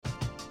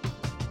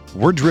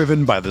We're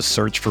driven by the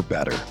search for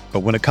better. But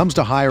when it comes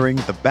to hiring,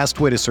 the best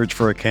way to search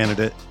for a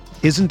candidate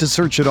isn't to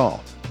search at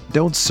all.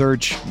 Don't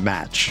search,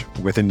 match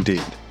with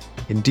Indeed.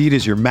 Indeed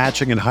is your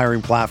matching and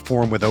hiring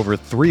platform with over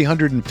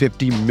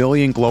 350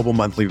 million global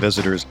monthly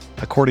visitors,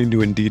 according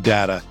to Indeed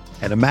data,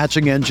 and a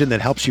matching engine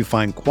that helps you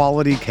find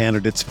quality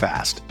candidates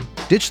fast.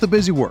 Ditch the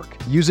busy work.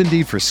 Use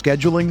Indeed for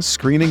scheduling,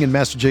 screening, and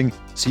messaging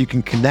so you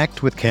can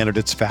connect with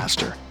candidates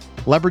faster.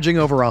 Leveraging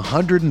over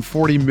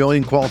 140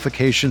 million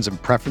qualifications and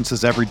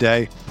preferences every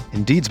day,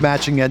 Indeed's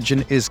matching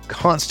engine is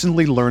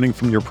constantly learning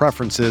from your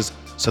preferences,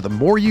 so the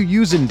more you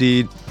use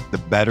Indeed, the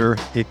better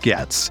it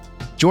gets.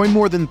 Join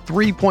more than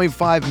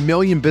 3.5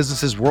 million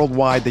businesses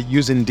worldwide that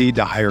use Indeed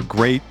to hire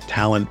great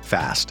talent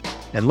fast.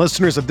 And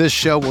listeners of this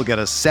show will get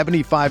a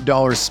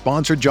 $75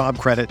 sponsored job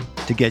credit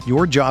to get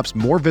your jobs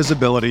more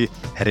visibility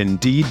at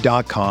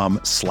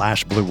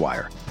Indeed.com/Blue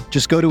Wire.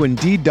 Just go to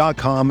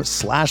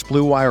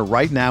Indeed.com/Blue Wire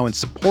right now and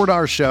support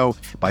our show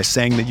by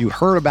saying that you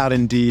heard about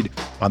Indeed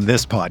on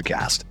this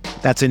podcast.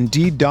 That's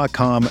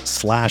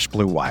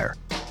Indeed.com/Blue Wire.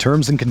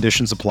 Terms and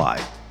conditions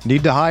apply.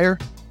 Need to hire?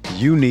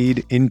 You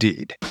need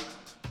Indeed.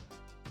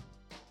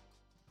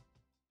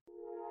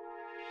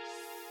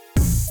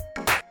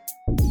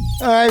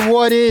 All right,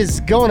 what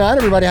is going on,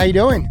 everybody? How you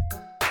doing?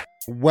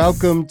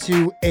 Welcome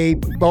to a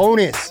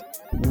bonus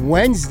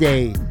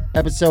Wednesday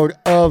episode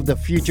of the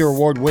Future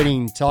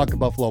Award-winning Talk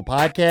Buffalo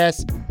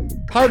podcast,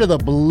 part of the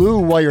Blue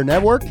Wire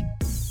Network.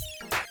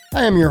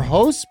 I am your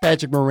host,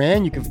 Patrick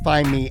Moran. You can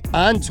find me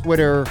on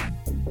Twitter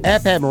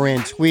at Pat Moran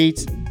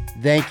Tweets.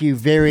 Thank you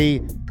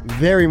very,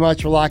 very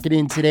much for locking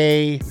in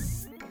today.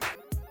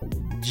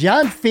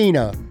 John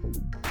Fina,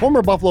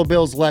 former Buffalo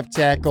Bills left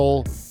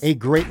tackle, a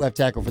great left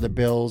tackle for the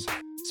Bills.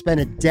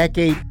 Spent a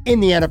decade in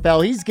the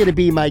NFL. He's going to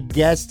be my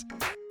guest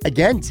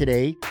again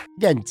today.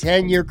 Again,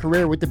 10-year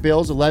career with the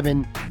Bills,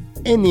 11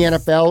 in the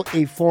NFL,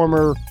 a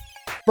former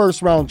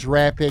first-round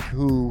draft pick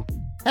who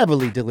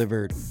heavily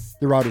delivered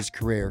throughout his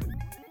career.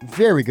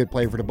 Very good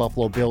player for the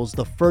Buffalo Bills.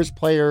 The first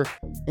player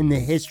in the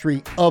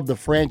history of the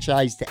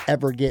franchise to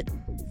ever get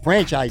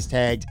franchise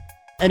tagged.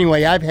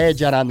 Anyway, I've had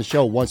John on the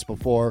show once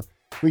before.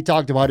 We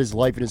talked about his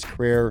life and his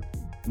career.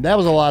 And that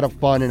was a lot of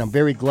fun, and I'm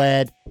very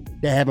glad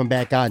to have him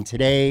back on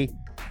today.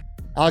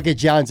 I'll get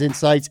John's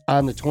insights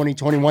on the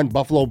 2021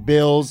 Buffalo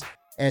Bills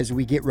as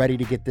we get ready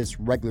to get this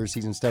regular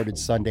season started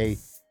Sunday.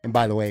 And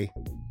by the way,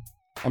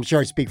 I'm sure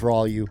I speak for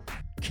all of you.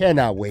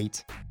 Cannot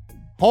wait.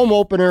 Home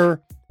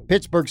opener,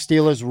 Pittsburgh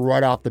Steelers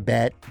right off the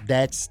bat.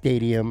 That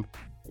stadium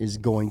is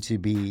going to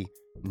be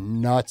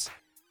nuts.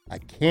 I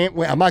can't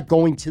wait. I'm not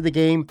going to the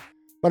game,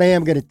 but I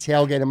am going to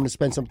tailgate. I'm going to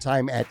spend some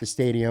time at the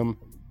stadium.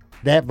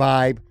 That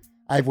vibe,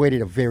 I've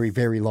waited a very,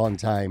 very long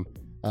time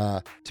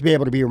to be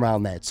able to be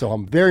around that. So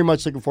I'm very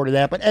much looking forward to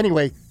that. But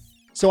anyway,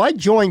 so I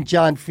joined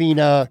John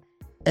Fina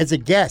as a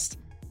guest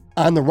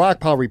on the Rock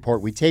Pile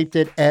Report. We taped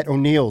it at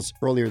O'Neill's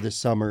earlier this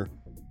summer.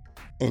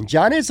 And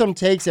John had some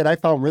takes that I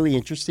found really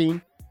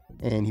interesting.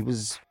 And he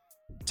was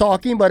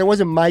talking, but it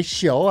wasn't my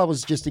show. I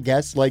was just a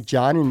guest like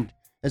John and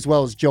as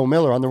well as Joe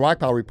Miller on the Rock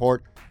Pile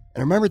Report.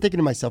 And I remember thinking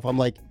to myself, I'm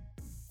like,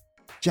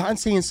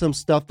 John's saying some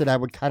stuff that I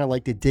would kind of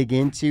like to dig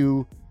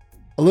into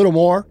a little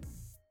more.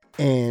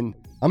 And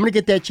I'm going to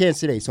get that chance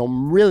today. So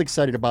I'm really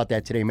excited about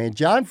that today, man.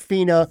 John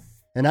Fina,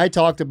 and I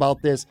talked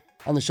about this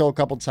on the show a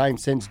couple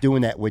times since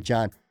doing that with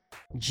John.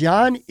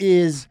 John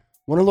is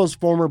one of those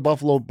former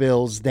Buffalo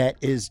Bills that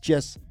is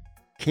just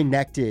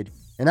connected.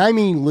 And I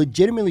mean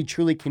legitimately,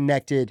 truly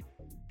connected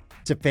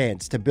to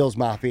fans, to Bills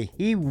Mafia.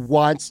 He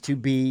wants to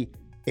be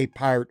a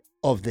part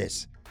of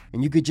this.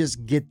 And you could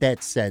just get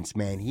that sense,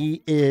 man.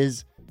 He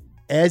is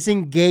as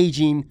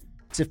engaging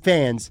to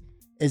fans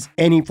as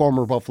any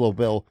former Buffalo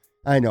Bill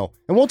I know.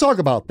 And we'll talk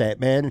about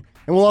that, man.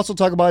 And we'll also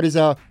talk about his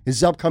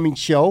upcoming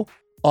show,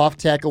 Off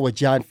Tackle with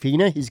John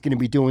Fina. He's going to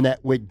be doing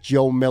that with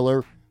Joe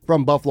Miller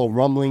from Buffalo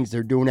Rumblings.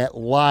 They're doing that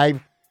live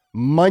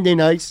Monday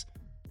nights,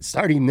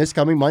 starting this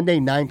coming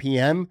Monday, 9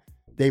 p.m.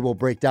 They will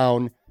break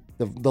down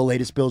the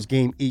latest Bills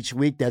game each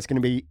week. That's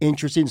going to be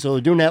interesting. So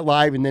they're doing that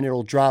live, and then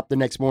it'll drop the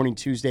next morning,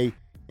 Tuesday,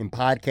 in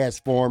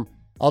podcast form.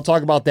 I'll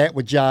talk about that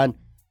with John.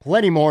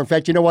 Plenty more. In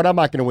fact, you know what? I'm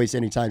not going to waste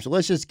any time. So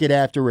let's just get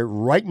after it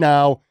right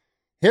now.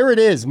 Here it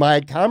is,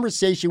 my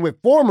conversation with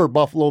former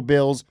Buffalo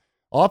Bills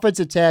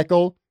offensive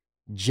tackle,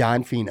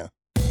 John Fina.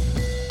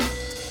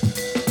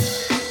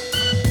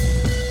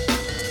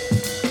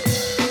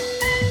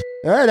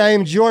 All right, I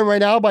am joined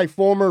right now by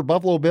former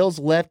Buffalo Bills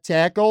left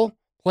tackle,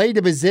 played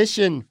the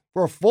position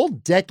for a full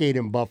decade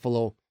in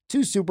Buffalo,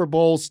 2 Super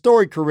Bowls,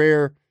 storied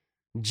career,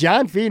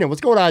 John Fina. What's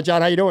going on,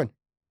 John? How you doing?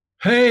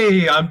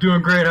 Hey, I'm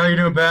doing great. How you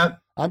doing, Pat?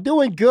 I'm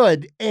doing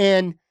good,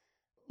 and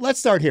let's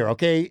start here,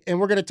 okay? And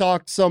we're going to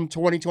talk some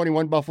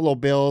 2021 Buffalo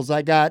Bills.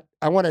 I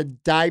want to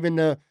dive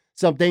into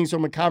some things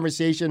from a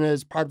conversation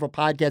as part of a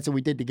podcast that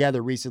we did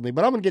together recently,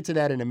 but I'm going to get to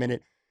that in a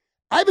minute.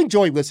 I've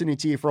enjoyed listening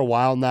to you for a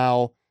while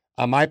now.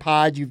 On my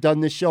pod, you've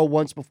done this show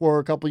once before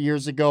a couple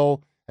years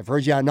ago. I've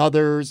heard you on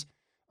others.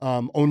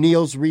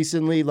 O'Neill's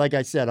recently. Like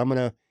I said, I'm going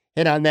to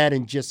hit on that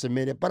in just a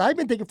minute. But I've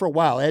been thinking for a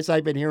while, as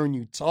I've been hearing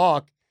you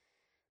talk,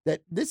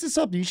 that this is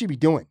something you should be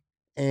doing.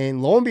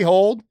 And lo and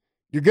behold,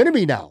 you're going to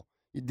be now.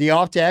 The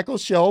Off Tackle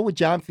Show with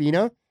John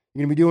Fina.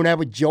 You're going to be doing that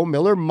with Joe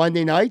Miller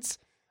Monday nights.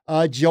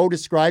 Joe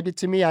described it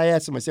to me. I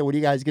asked him, I said, what are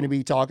you guys going to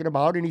be talking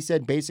about? And he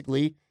said,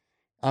 basically,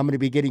 I'm going to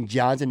be getting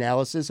John's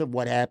analysis of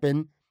what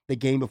happened the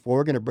game before.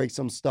 We're going to break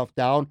some stuff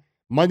down.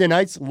 Monday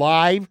nights,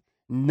 live,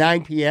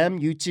 9 p.m.,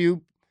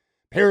 YouTube,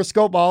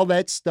 Periscope, all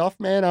that stuff,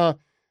 man.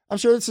 I'm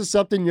sure this is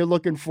something you're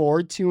looking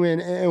forward to.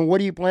 And what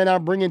do you plan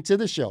on bringing to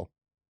the show?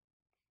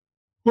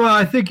 Well,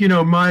 I think,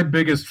 my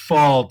biggest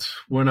fault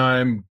when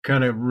I'm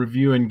kind of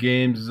reviewing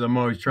games is I'm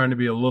always trying to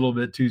be a little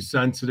bit too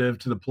sensitive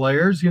to the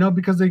players,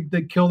 because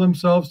they kill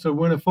themselves to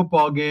win a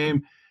football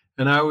game.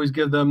 And I always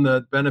give them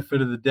the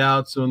benefit of the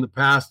doubt. So in the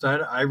past,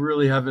 I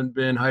really haven't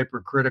been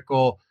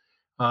hypercritical.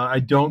 I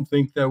don't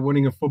think that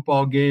winning a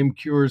football game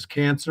cures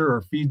cancer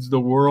or feeds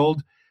the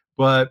world.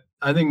 But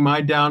I think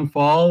my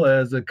downfall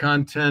as a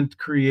content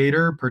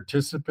creator,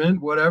 participant,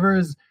 whatever,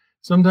 is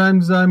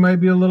sometimes I might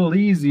be a little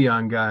easy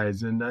on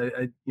guys. And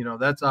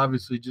that's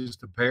obviously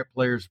just a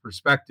player's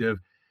perspective.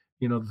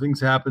 Things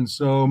happen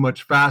so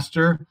much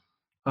faster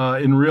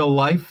in real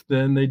life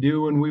than they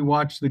do when we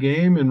watch the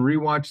game and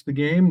rewatch the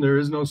game. There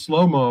is no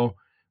slow-mo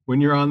when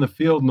you're on the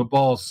field and the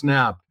ball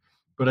snapped.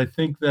 But I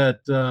think that,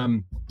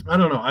 I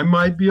don't know, I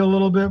might be a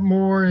little bit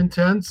more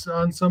intense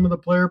on some of the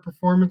player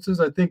performances.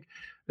 I think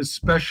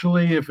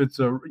especially if it's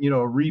a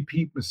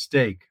repeat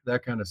mistake,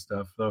 that kind of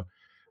stuff. So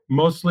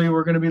mostly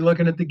we're going to be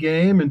looking at the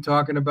game and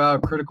talking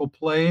about critical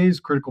plays,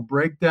 critical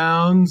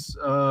breakdowns,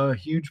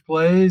 huge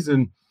plays,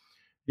 and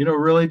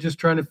really just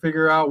trying to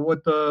figure out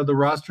what the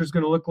roster is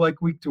going to look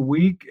like week to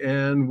week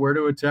and where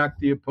to attack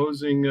the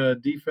opposing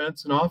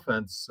defense and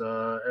offense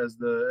as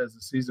the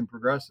season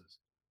progresses.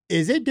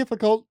 Is it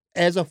difficult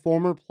as a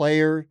former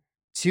player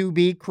to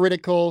be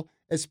critical,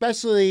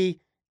 especially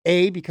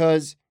A,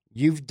 because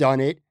you've done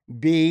it,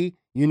 B,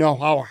 you know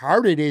how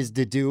hard it is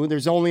to do.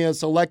 There's only a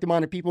select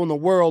amount of people in the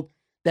world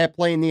that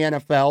play in the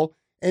NFL.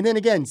 And then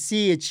again,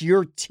 C, it's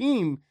your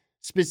team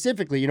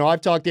specifically.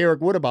 I've talked to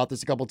Eric Wood about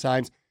this a couple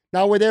times.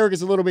 Now with Eric,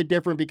 it's a little bit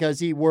different because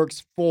he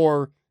works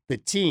for the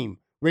team,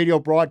 radio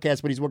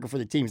broadcast, but he's working for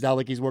the team. It's not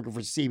like he's working for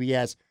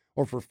CBS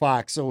or for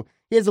Fox. So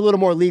he has a little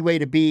more leeway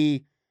to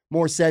be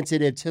more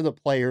sensitive to the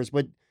players.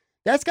 But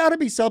that's got to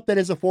be something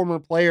as a former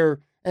player.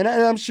 And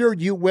I'm sure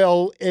you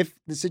will if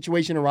the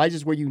situation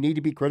arises where you need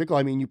to be critical.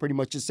 I mean, you pretty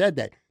much just said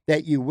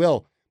that you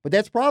will. But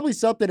that's probably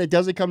something that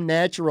doesn't come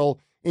natural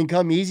and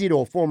come easy to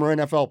a former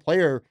NFL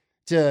player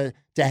to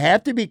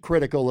have to be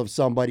critical of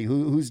somebody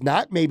who's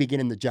not maybe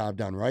getting the job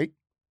done, right?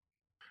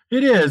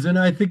 It is. And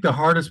I think the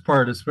hardest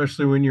part,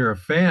 especially when you're a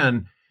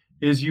fan,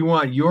 is you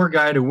want your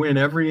guy to win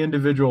every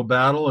individual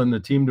battle and the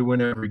team to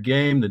win every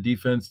game, the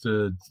defense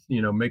to,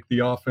 make the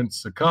offense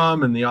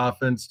succumb and the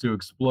offense to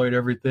exploit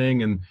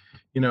everything. And,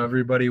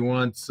 everybody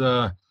wants,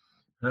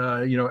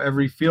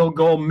 every field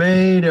goal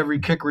made, every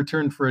kick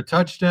returned for a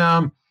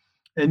touchdown.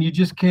 And you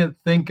just can't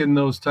think in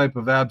those type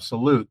of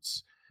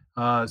absolutes.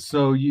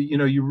 So,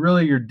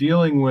 you're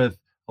dealing with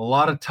a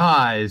lot of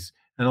ties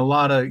and a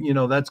lot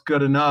of, that's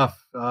good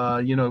enough.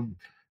 A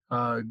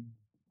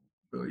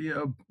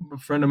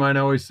friend of mine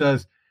always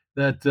says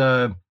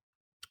that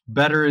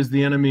better is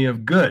the enemy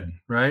of good,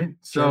 right?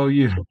 So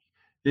you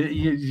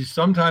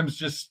sometimes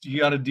just you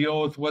got to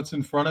deal with what's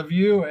in front of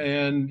you.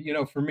 And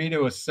for me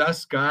to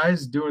assess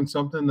guys doing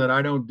something that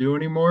I don't do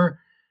anymore,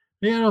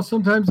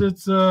 sometimes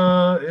it's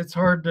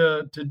hard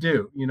to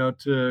do,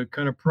 to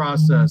kind of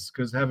process,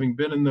 because having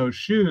been in those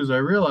shoes, I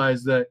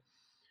realized that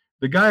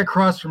the guy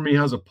across from me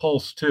has a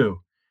pulse too.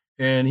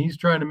 And he's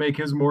trying to make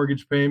his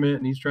mortgage payment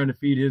and he's trying to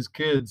feed his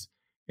kids.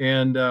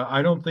 And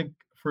I don't think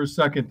for a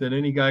second that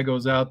any guy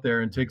goes out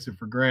there and takes it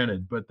for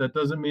granted, but that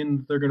doesn't mean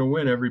that they're going to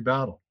win every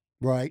battle.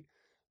 Right.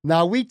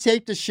 Now, we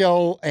taped the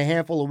show a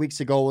handful of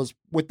weeks ago. It was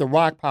with the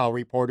Rock Pile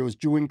Report. It was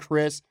Drew and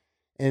Chris.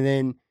 And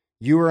then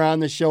you were on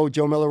the show.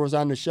 Joe Miller was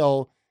on the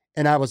show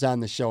and I was on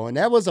the show. And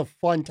that was a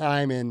fun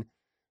time and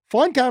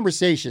fun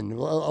conversation. A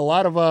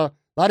lot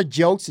of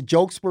jokes. The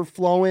jokes were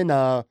flowing.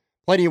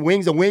 Plenty of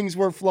wings. The wings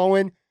were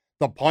flowing.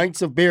 The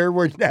pints of beer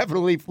were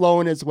definitely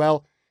flowing as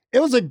well.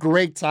 It was a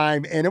great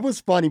time, and it was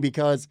funny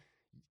because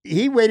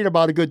he waited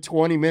about a good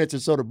 20 minutes or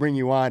so to bring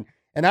you on.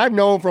 And I've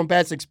known from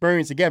past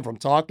experience, again, from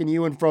talking to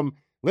you and from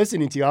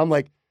listening to you, I'm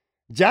like,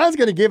 John's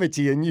going to give it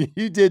to you, and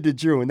you did to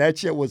Drew, and that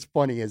shit was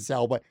funny as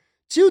hell. But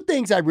two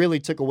things I really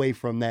took away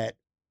from that,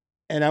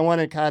 and I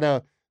want to kind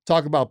of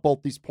talk about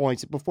both these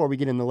points before we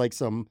get into like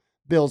some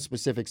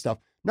Bills-specific stuff.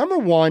 Number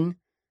one,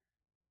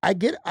 I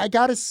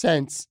got a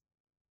sense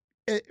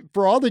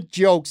for all the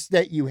jokes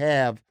that you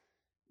have,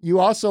 you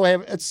also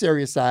have a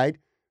serious side,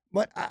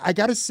 but I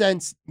got a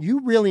sense you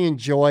really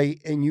enjoy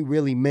and you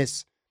really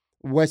miss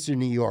Western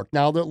New York.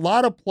 Now, there are a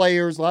lot of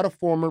players, a lot of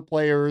former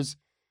players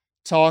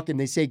talk and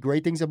they say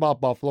great things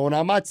about Buffalo, and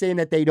I'm not saying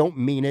that they don't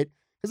mean it,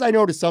 because I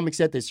know to some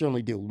extent they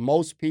certainly do.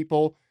 Most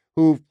people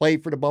who've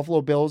played for the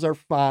Buffalo Bills are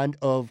fond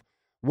of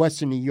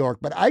Western New York,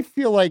 but I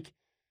feel like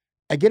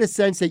I get a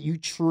sense that you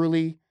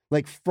truly,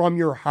 like from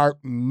your heart,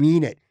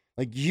 mean it.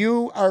 Like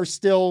you are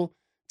still,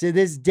 to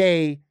this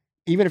day,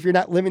 even if you're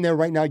not living there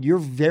right now, you're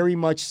very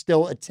much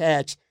still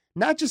attached,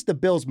 not just to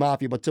Bills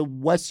Mafia, but to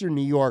Western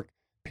New York,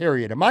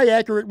 period. Am I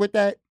accurate with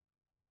that?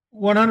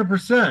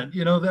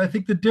 100%. I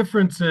think the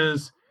difference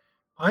is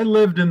I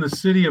lived in the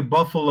city of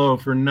Buffalo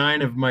for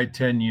 9 of my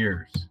 10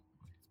 years.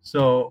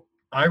 So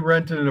I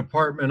rented an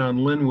apartment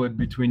on Linwood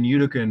between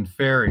Utica and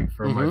Ferry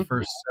for my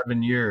first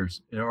 7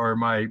 years, or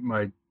my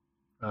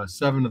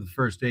 7 of the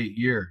first 8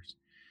 years.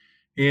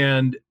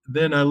 And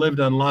then I lived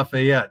on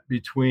Lafayette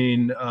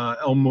between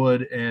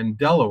Elmwood and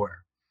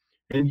Delaware.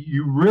 And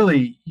you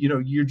really,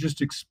 you're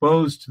just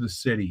exposed to the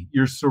city.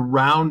 You're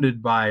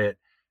surrounded by it.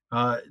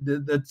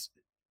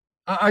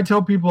 I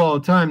tell people all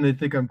the time, they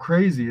think I'm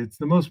crazy. It's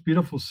the most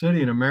beautiful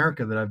city in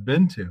America that I've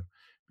been to,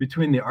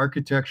 between the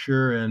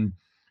architecture and,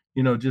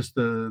 just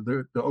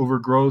the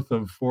overgrowth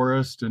of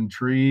forest and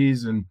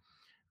trees, and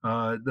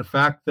the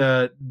fact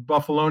that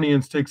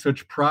Buffalonians take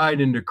such pride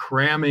into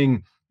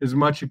cramming as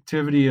much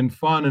activity and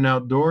fun and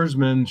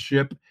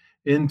outdoorsmanship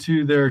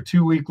into their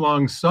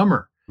 2-week-long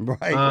summer, Right.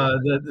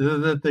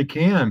 that they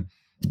can.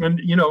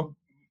 And,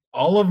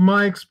 all of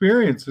my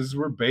experiences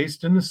were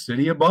based in the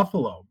city of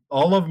Buffalo.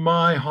 All of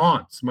my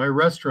haunts, my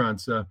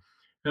restaurants, and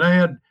I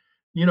had,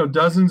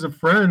 dozens of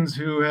friends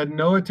who had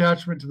no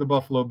attachment to the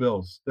Buffalo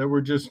Bills, that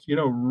were just,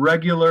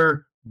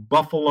 regular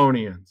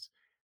Buffalonians.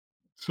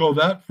 So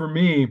that for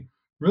me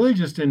really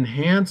just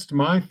enhanced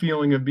my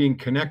feeling of being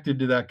connected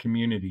to that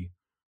community.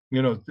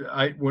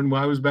 When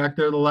I was back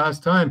there the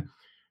last time,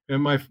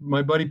 and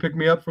my buddy picked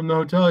me up from the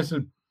hotel, I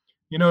said,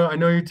 I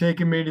know you're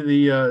taking me to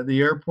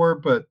the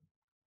airport, but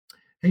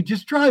hey,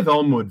 just drive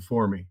Elmwood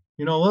for me.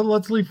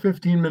 Let's leave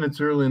 15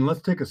 minutes early and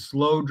let's take a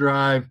slow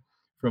drive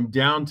from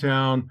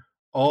downtown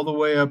all the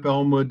way up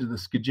Elmwood to the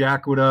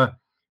Skijaquada,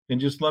 and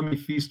just let me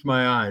feast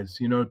my eyes,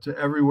 to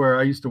everywhere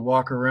I used to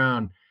walk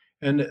around.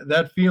 And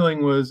that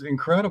feeling was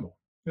incredible.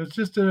 It's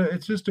just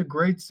a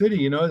great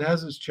city. It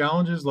has its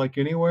challenges like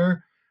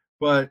anywhere,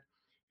 but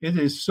it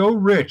is so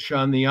rich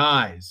on the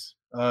eyes.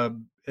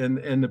 And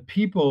the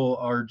people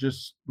are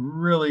just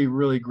really,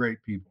 really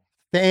great people.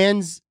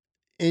 Fans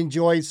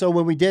enjoy. So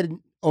when we did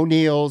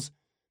O'Neill's,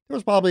 there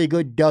was probably a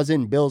good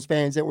dozen Bills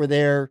fans that were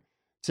there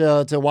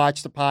to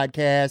watch the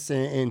podcast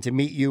and to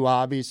meet you,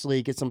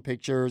 obviously, get some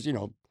pictures,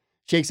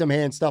 shake some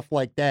hands, stuff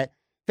like that.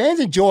 Fans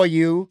enjoy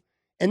you.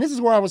 And this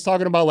is where I was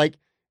talking about, like,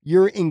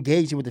 you're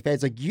engaging with the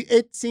fans. Like,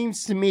 it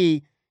seems to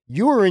me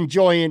you're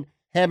enjoying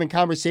having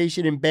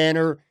conversation and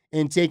banter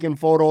and taking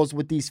photos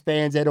with these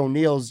fans at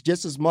O'Neill's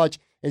just as much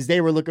as they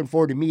were looking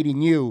forward to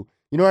meeting you.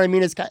 You know what I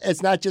mean?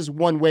 It's not just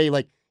one way,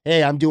 like,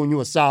 hey, I'm doing you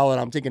a solid,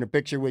 I'm taking a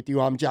picture with you,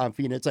 I'm John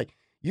Fina. It's like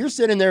you're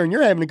sitting there and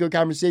you're having a good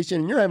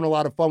conversation and you're having a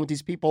lot of fun with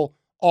these people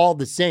all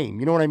the same.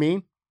 You know what I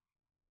mean?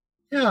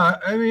 Yeah,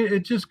 I mean,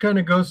 it just kind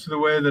of goes to the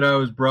way that I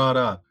was brought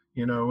up.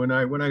 When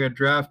I got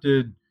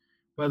drafted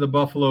by the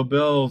Buffalo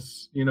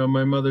Bills,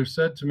 my mother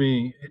said to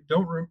me, hey,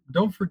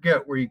 don't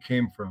forget where you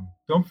came from.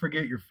 Don't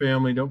forget your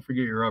family. Don't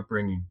forget your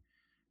upbringing.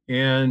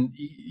 And,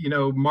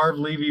 Marv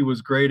Levy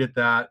was great at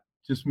that,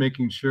 just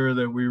making sure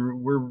that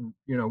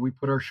we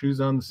put our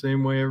shoes on the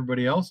same way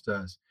everybody else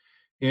does.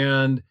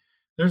 And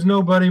there's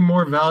nobody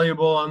more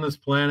valuable on this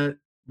planet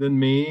than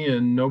me,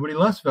 and nobody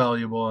less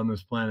valuable on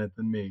this planet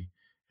than me.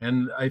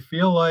 And I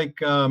feel like,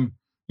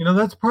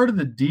 that's part of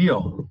the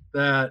deal,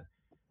 that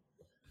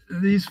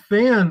these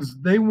fans,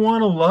 they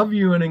want to love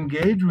you and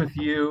engage with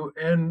you.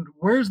 And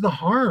where's the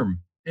harm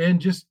in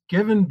just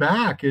giving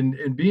back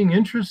and being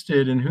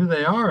interested in who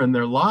they are and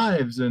their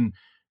lives and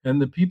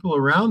the people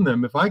around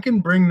them? If I can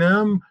bring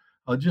them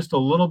just a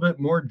little bit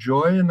more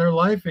joy in their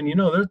life, and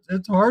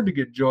it's hard to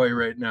get joy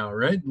right now,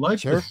 right?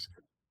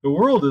 The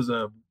world is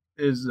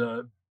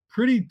a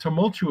pretty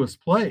tumultuous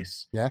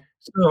place. Yeah.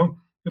 So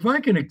if I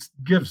can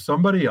give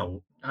somebody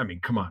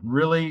come on,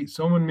 really,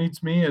 someone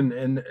meets me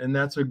and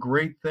that's a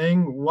great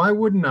thing. Why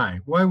wouldn't I?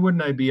 Why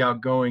wouldn't I be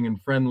outgoing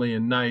and friendly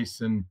and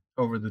nice and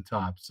over the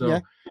top? So. Yeah.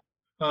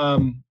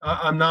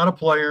 I'm not a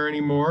player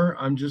anymore.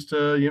 I'm just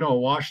a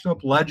washed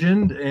up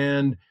legend.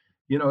 And,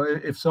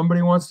 if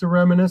somebody wants to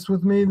reminisce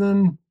with me,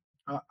 then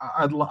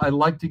I'd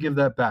like to give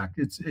that back.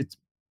 It's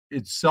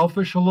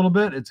selfish a little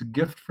bit. It's a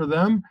gift for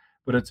them,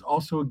 but it's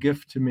also a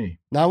gift to me.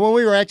 Now, when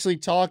we were actually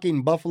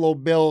talking Buffalo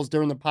Bills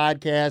during the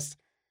podcast,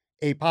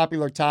 a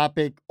popular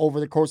topic over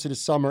the course of the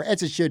summer,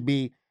 as it should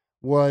be,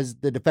 was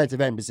the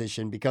defensive end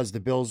position, because the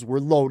Bills were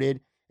loaded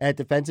at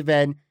defensive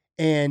end.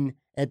 And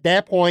at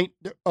that point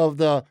of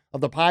the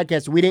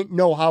podcast, we didn't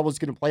know how it was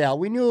going to play out.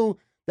 We knew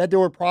that there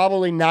were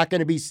probably not going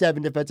to be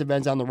 7 defensive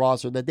ends on the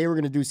roster, that they were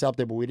going to do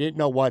something, but we didn't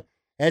know what.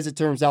 As it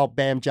turns out,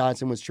 Bam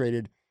Johnson was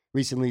traded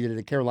recently to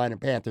the Carolina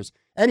Panthers.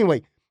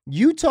 Anyway,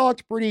 you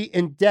talked pretty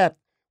in depth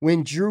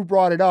when Drew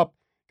brought it up,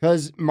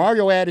 because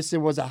Mario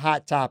Addison was a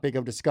hot topic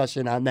of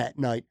discussion on that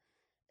night.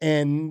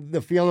 And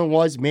the feeling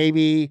was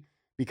maybe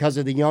because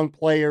of the young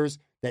players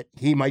that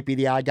he might be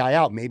the odd guy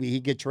out. Maybe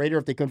he'd get traded, or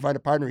if they couldn't find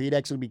a partner, he'd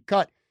actually be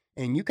cut.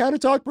 And you kind of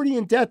talked pretty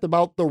in depth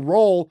about the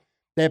role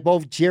that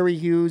both Jerry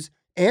Hughes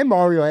and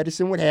Mario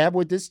Addison would have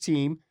with this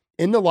team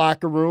in the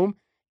locker room,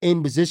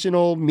 in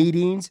positional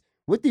meetings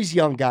with these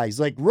young guys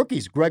like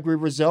rookies, Gregory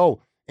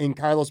Rizzo in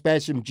Carlos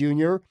Basham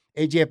Jr.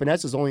 AJ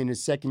Epinesa is only in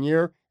his second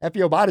year. Effie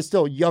Obata is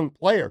still a young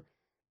player.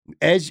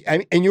 And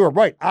you were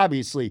right,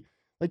 obviously.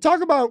 Like,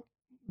 talk about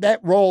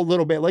that role a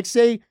little bit. Like,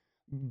 say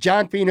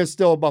John Fina is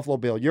still a Buffalo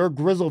Bill. You're a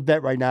grizzled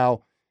vet right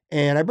now.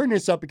 And I bring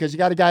this up because you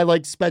got a guy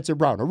like Spencer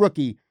Brown, a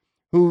rookie,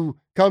 who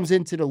comes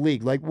into the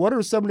league. Like, what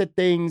are some of the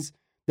things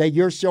that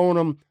you're showing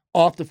him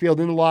off the field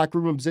in the locker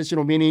room,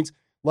 positional meetings,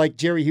 like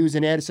Jerry Hughes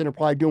and Addison are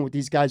probably doing with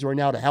these guys right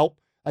now to help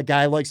a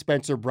guy like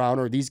Spencer Brown,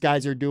 or these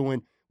guys are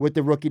doing with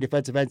the rookie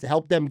defensive ends to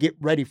help them get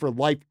ready for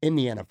life in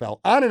the NFL,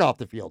 on and off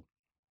the field?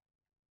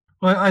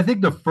 Well, I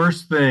think the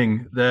first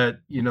thing that,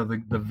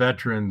 the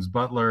veterans,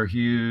 Butler,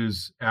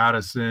 Hughes,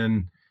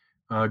 Addison,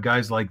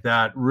 guys like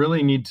that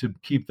really need to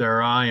keep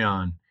their eye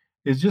on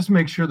is just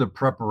make sure the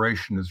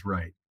preparation is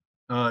right.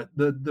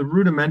 The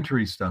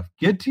rudimentary stuff.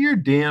 Get to your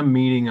damn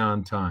meeting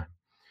on time.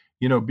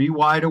 Be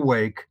wide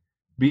awake,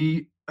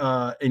 be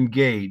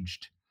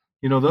engaged.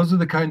 Those are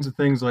the kinds of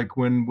things like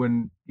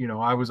when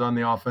I was on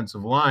the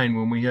offensive line,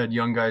 when we had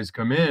young guys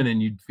come in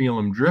and you'd feel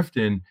them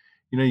drifting,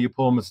 you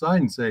pull them aside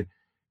and say,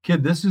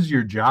 kid, this is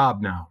your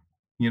job now.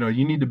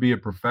 You need to be a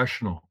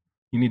professional.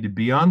 You need to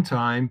be on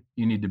time.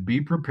 You need to be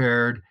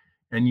prepared,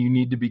 and you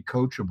need to be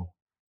coachable.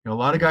 A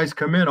lot of guys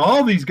come in,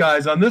 all these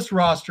guys on this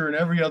roster and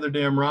every other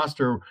damn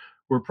roster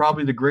were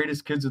probably the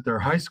greatest kids at their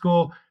high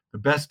school, the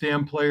best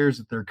damn players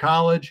at their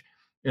college.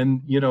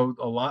 And,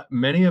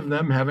 many of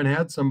them haven't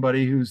had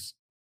somebody who's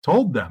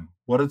told them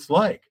what it's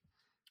like.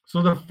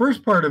 So the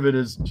first part of it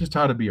is just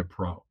how to be a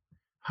pro,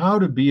 how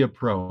to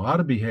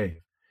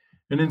behave.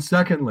 And then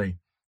secondly,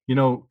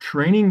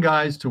 training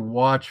guys to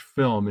watch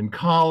film in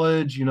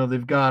college.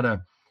 They've got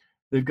a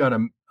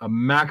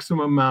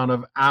maximum amount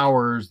of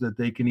hours that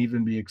they can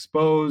even be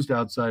exposed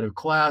outside of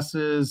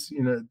classes,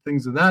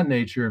 things of that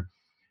nature.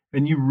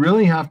 And you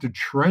really have to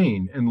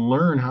train and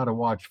learn how to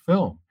watch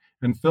film,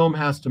 and film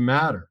has to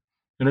matter.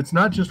 And it's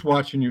not just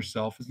watching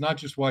yourself, it's not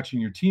just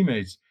watching your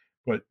teammates,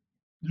 but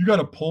you got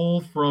to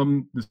pull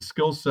from the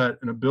skill set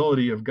and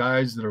ability of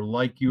guys that are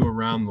like you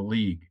around the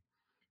league.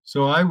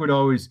 So I would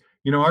always,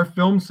 our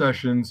film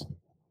sessions,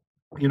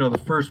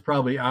 the first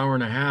probably hour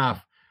and a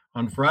half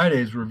on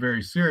Fridays were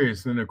very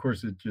serious. And then, of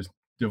course, it just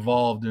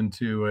devolved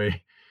into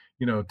a,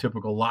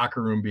 typical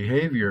locker room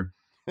behavior.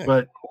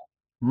 But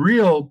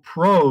real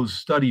pros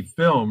study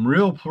film.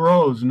 Real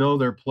pros know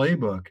their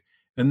playbook.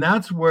 And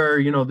that's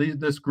where,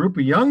 this group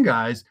of young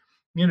guys,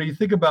 you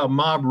think about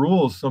mob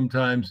rules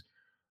sometimes,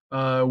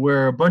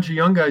 where a bunch of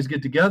young guys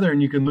get together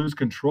and you can lose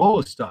control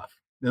of stuff.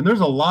 And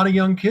there's a lot of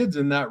young kids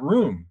in that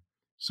room.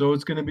 So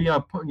it's going to be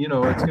on,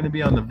 it's going to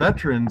be on the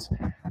veterans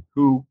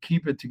who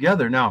keep it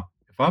together. Now,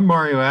 if I'm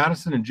Mario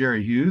Addison and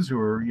Jerry Hughes, who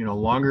are,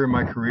 longer in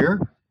my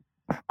career,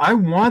 I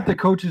want the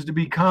coaches to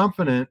be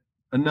confident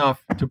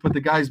enough to put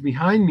the guys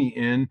behind me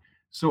in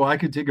so I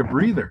could take a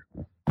breather.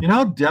 You know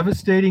how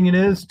devastating it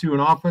is to an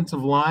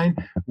offensive line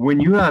when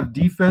you have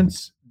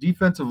defensive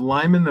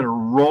linemen that are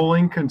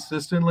rolling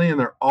consistently and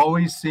they're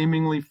always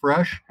seemingly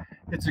fresh?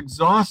 It's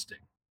exhausting.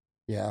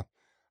 Yeah.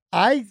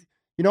 I've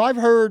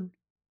heard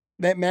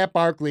that Matt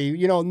Barkley,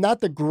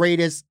 not the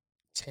greatest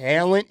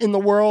talent in the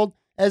world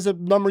as a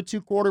number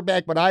 2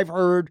 quarterback, but I've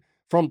heard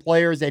from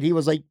players that he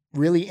was like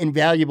really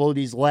invaluable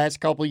these last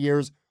couple of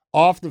years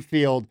off the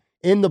field,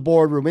 in the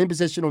boardroom, in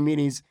positional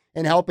meetings,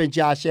 and helping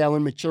Josh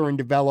Allen mature and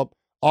develop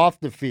off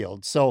the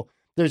field. So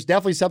there's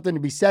definitely something to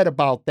be said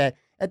about that.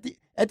 At the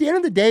end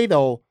of the day,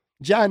 though,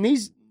 John,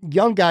 these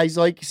young guys,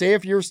 like, say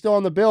if you're still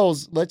on the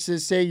Bills, let's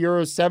just say you're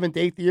a 7th,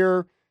 8th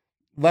year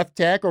left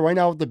tackle right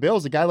now with the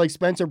Bills, a guy like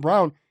Spencer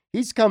Brown,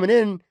 he's coming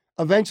in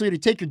eventually to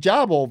take your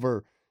job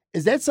over.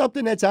 Is that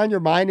something that's on your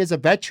mind as a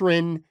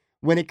veteran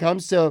when it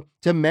comes to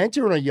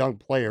mentoring a young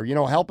player,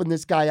 helping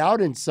this guy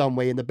out in some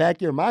way? In the back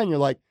of your mind, you're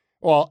like,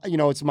 well,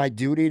 it's my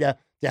duty to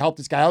help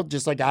this guy out,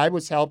 just like I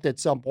was helped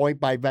at some point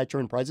by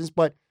veteran presence.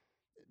 But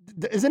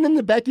isn't in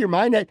the back of your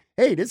mind that,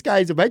 hey, this guy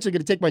is eventually going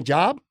to take my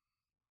job?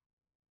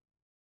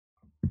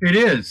 It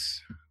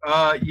is.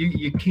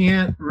 You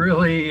can't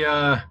really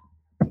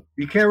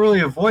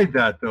avoid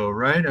that, though,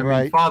 right? I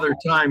mean, Father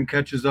Time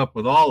catches up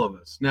with all of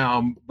us.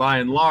 Now, by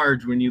and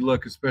large, when you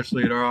look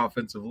especially at our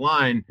offensive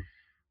line,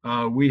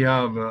 we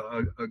have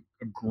a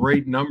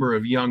great number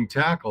of young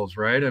tackles,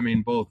 right? I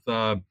mean, both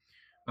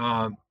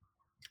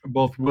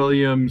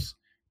Williams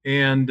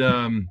and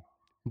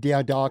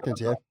Deion Dawkins,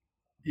 yeah.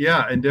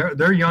 Yeah, and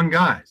they're young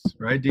guys,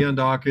 right? Deion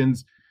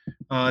Dawkins,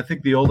 I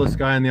think the oldest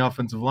guy on the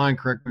offensive line,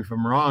 correct me if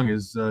I'm wrong,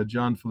 is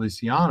John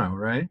Feliciano,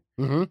 right?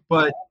 Mm-hmm.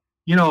 But,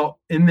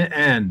 in the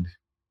end,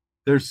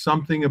 there's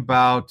something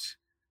about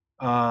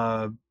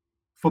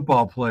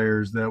football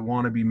players that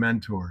want to be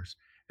mentors.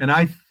 And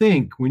I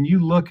think when you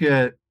look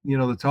at,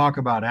 the talk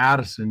about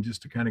Addison,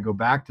 just to kind of go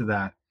back to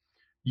that,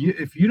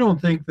 if you don't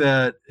think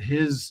that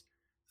his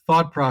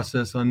thought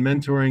process on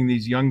mentoring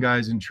these young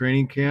guys in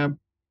training camp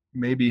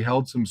maybe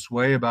held some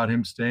sway about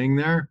him staying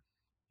there,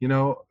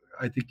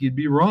 I think you'd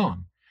be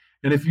wrong.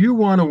 And if you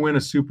want to win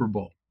a Super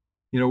Bowl,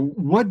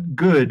 what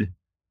good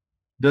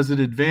does it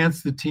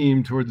advance the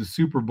team toward the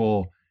Super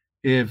Bowl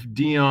if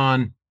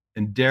Deion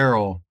and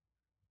Darryl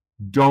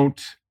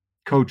don't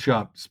coach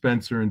up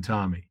Spencer and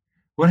Tommy?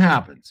 What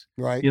happens?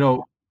 Right. You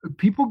know,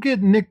 people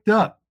get nicked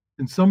up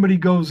and somebody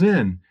goes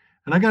in.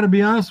 And I got to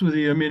be honest with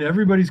you. I mean,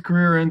 everybody's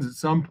career ends at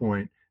some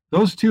point.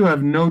 Those two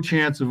have no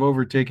chance of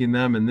overtaking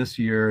them in this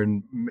year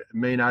and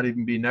may not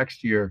even be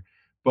next year.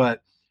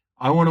 But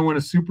I want to win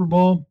a Super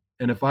Bowl.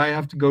 And if I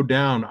have to go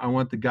down, I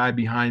want the guy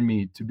behind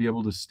me to be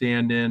able to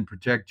stand in,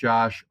 protect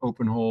Josh,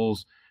 open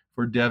holes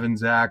for Devin,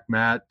 Zach,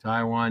 Matt,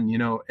 Taiwan,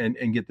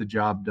 and get the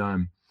job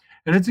done.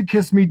 And it's a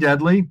kiss me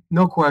deadly,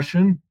 no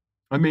question.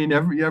 I mean,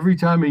 every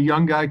time a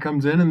young guy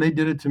comes in, and they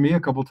did it to me a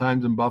couple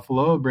times in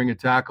Buffalo, bring a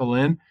tackle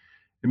in,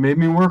 it made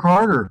me work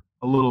harder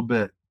a little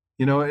bit,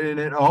 and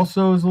it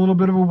also is a little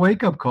bit of a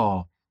wake up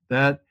call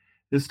that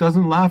this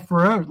doesn't last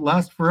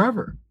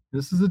forever.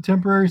 This is a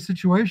temporary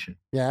situation.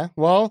 Yeah.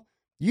 Well,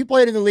 you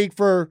played in the league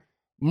for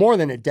more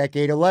than a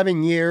decade,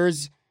 11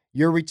 years.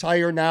 You're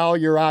retired now.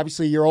 You're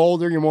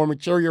older, you're more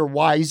mature, you're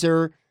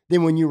wiser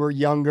than when you were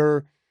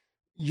younger.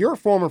 You're a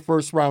former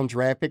first round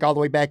draft pick all the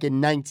way back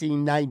in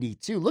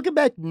 1992. Looking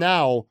back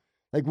now,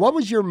 like what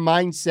was your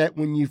mindset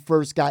when you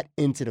first got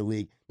into the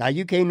league? Now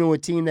you came to a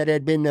team that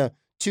had been to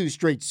 2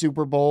 straight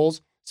Super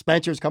Bowls.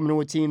 Spencer's coming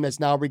to a team that's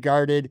now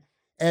regarded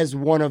as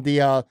one of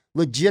the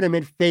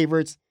legitimate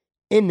favorites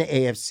in the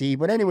AFC.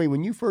 But anyway,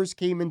 when you first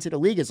came into the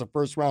league as a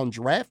first round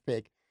draft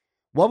pick,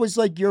 what was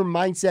like your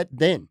mindset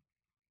then?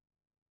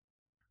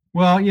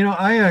 Well,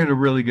 I had a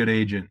really good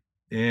agent.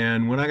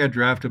 And when I got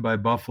drafted by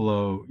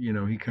Buffalo,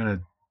 he kind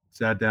of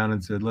sat down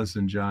and said,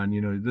 listen,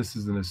 John, this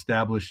is an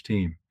established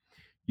team.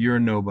 You're a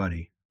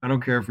nobody. I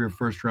don't care if you're a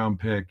first round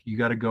pick. You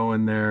got to go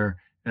in there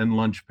and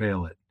lunch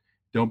pail it.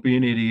 Don't be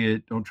an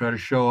idiot. Don't try to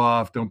show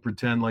off. Don't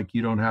pretend like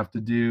you don't have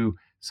to do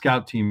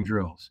scout team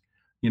drills.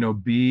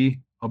 Be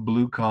a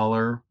blue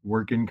collar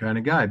working kind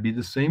of guy. Be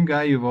the same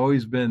guy you've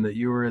always been that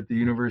you were at the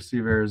University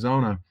of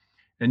Arizona,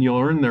 and you'll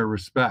earn their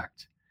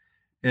respect.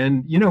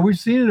 And we've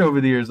seen it over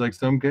the years. Like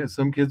some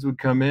kids would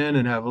come in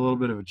and have a little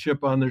bit of a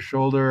chip on their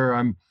shoulder.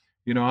 I'm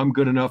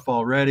good enough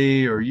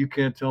already, or you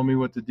can't tell me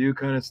what to do,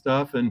 kind of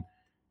stuff. And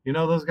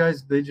those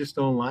guys, they just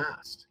don't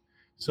last.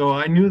 So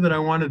I knew that I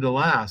wanted to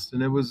last,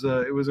 and it was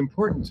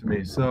important to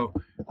me. So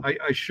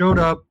I showed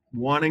up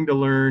wanting to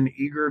learn,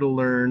 eager to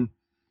learn,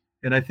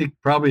 and I think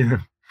probably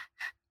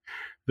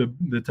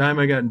the time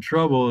I got in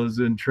trouble is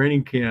in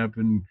training camp,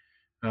 and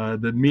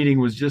the meeting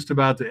was just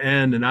about to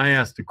end, and I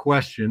asked a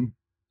question,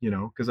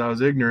 because I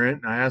was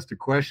ignorant, and I asked a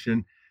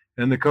question,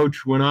 and the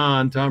coach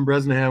Tom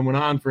Bresnahan went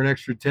on for an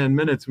extra 10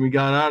 minutes, and we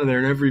got out of there,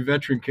 and every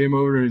veteran came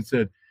over and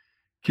said,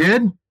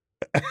 kid,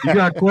 you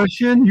got a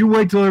question? You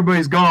wait till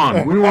everybody's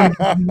gone. We won't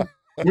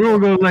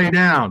go lay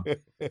down.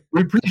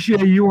 We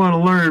appreciate you want to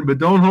learn, but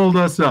don't hold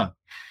us up.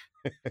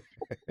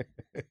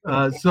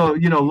 So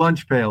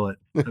lunch pail it.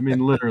 I mean,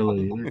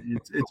 literally,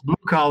 it's blue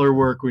collar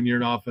work when you're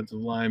an offensive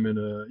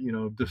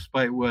lineman.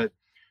 Despite what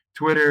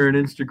Twitter and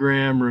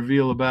Instagram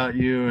reveal about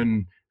you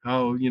and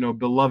how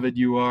beloved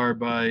you are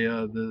by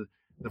the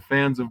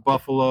fans of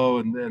Buffalo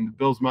and the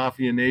Bills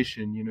Mafia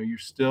Nation, you're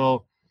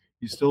still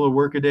a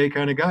work-a-day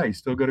kind of guy. You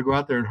still got to go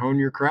out there and hone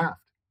your craft.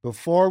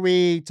 Before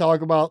we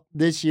talk about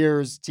this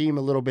year's team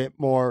a little bit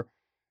more,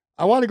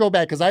 I want to go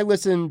back because I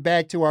listened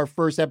back to our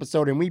first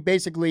episode and we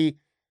basically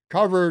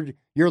covered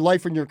your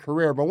life and your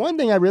career. But one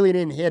thing I really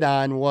didn't hit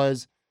on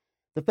was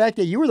the fact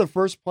that you were the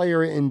first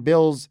player in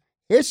Bills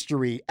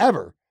history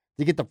ever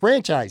to get the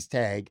franchise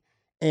tag.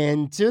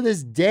 And to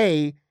this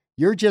day,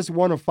 you're just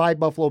one of 5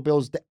 Buffalo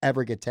Bills to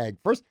ever get tagged.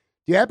 First,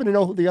 do you happen to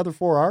know who the other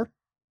 4 are?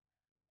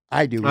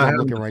 I do. I'm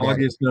looking right at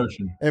it.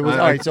 Notion. It was all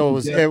right. So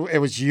it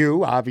was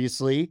you,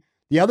 obviously.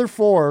 The other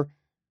 4,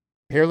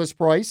 Peerless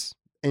Price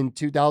in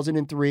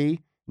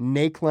 2003,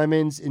 Nate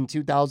Clemens in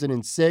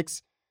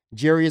 2006,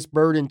 Jarius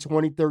Byrd in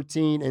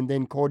 2013, and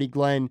then Cody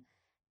Glenn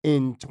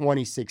in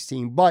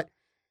 2016. But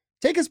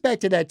take us back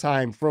to that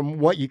time from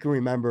what you can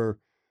remember,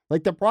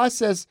 like the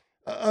process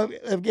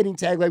of getting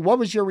tagged. Like, what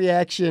was your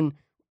reaction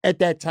at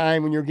that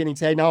time when you're getting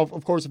tagged? Now,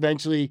 of course,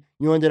 eventually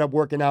you ended up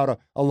working out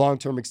a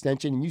long-term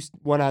extension and you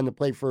went on to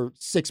play for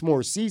 6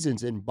 more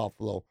seasons in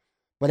Buffalo.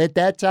 But at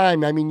that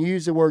time, I mean, you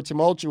used the word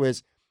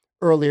tumultuous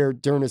earlier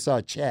during this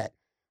chat.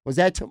 Was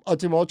that a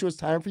tumultuous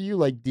time for you?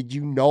 Like, did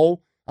you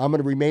know I'm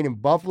going to remain in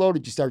Buffalo?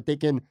 Did you start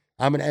thinking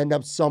I'm going to end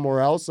up somewhere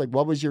else? Like,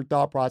 what was your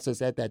thought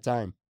process at that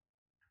time?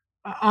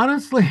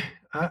 Honestly,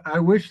 I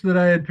wish that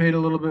I had paid a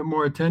little bit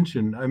more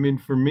attention. I mean,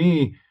 for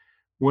me,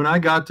 when I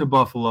got to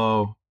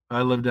Buffalo,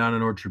 I lived down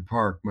in Orchard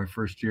Park my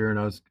first year, and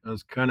I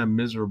was kind of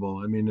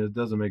miserable. I mean, it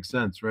doesn't make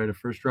sense, right? A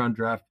first round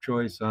draft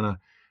choice on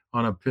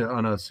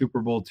a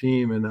Super Bowl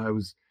team, and I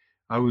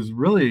was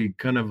really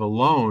kind of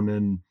alone.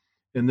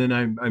 And then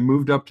I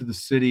moved up to the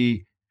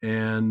city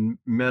and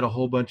met a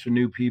whole bunch of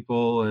new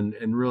people,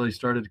 and really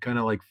started to kind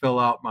of like fill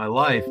out my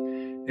life.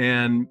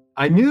 And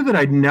I knew that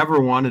I'd never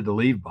wanted to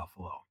leave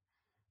Buffalo.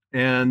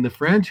 And the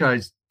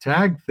franchise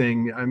tag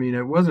thing, I mean,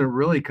 it wasn't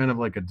really kind of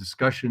like a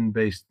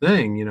discussion-based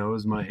thing. It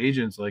was my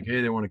agents like,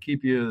 hey, they want to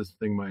keep you. This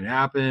thing might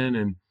happen.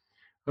 And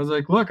I was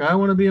like, look, I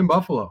want to be in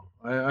Buffalo.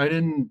 I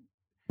didn't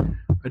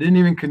I didn't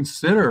even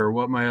consider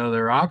what my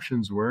other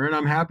options were, and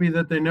I'm happy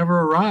that they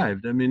never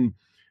arrived. I mean,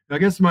 I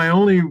guess my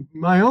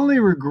only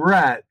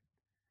regret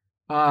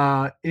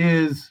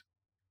is,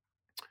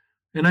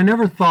 and I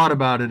never thought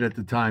about it at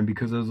the time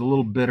because I was a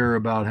little bitter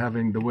about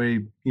having the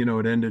way,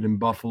 it ended in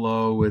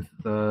Buffalo with,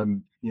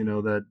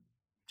 that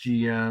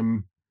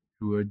GM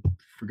who had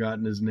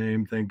forgotten his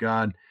name, thank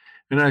God.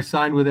 And I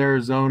signed with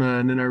Arizona,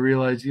 and then I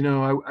realized,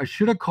 I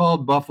should have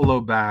called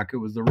Buffalo back. It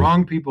was the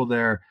wrong people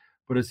there,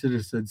 but I should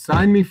have said,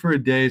 sign me for a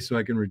day so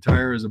I can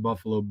retire as a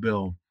Buffalo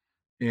Bill.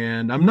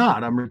 And I'm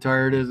not. I'm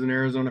retired as an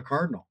Arizona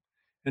Cardinal.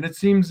 And it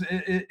seems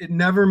it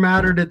never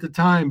mattered at the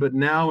time, but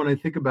now when I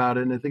think about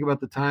it and I think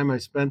about the time I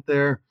spent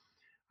there,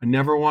 I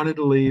never wanted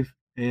to leave,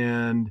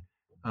 and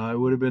it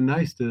would have been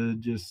nice to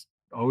just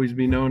always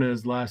be known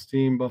as last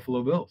team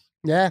Buffalo Bills.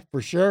 Yeah,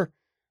 for sure.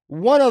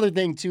 One other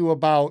thing too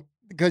about,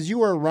 because you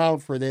were around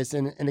for this,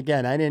 and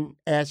again, I didn't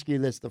ask you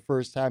this the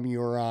first time you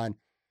were on.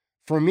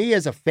 For me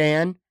as a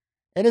fan,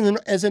 and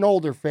as an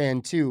older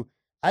fan too,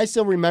 I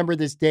still remember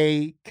this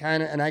day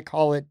kind of, and I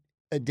call it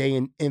a day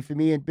in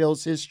infamy in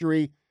Bills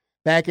history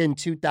back in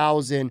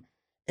 2000.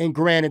 And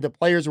granted, the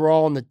players were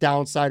all on the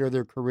downside of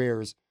their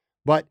careers,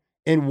 but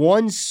in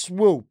one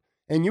swoop,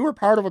 and you were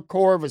part of a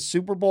core of a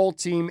Super Bowl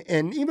team,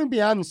 and even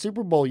beyond the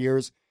Super Bowl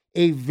years,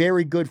 a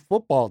very good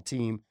football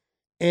team.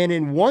 And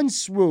in one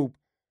swoop,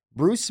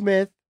 Bruce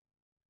Smith,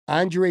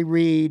 Andre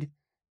Reed,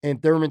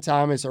 and Thurman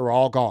Thomas are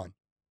all gone.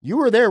 You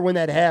were there when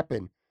that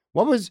happened.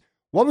 What was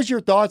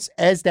your thoughts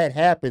as that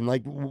happened?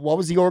 Like, what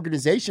was the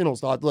organizational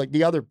thought, like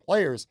the other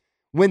players,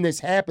 when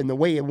this happened, the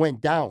way it went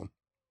down?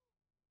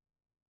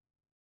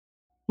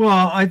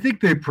 Well, I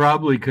think they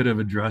probably could have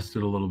addressed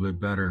it a little bit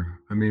better.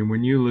 I mean,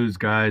 when you lose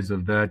guys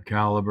of that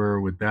caliber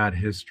with that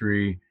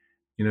history,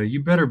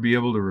 you better be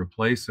able to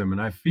replace them.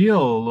 And I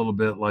feel a little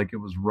bit like it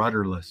was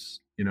rudderless,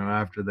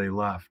 after they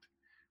left.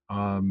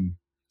 Um,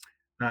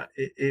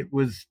 it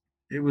was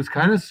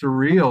kind of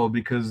surreal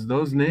because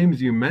those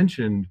names you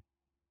mentioned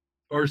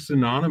are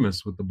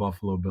synonymous with the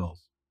Buffalo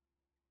Bills.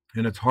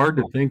 And it's hard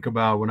to think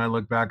about when I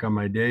look back on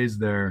my days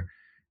there,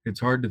 it's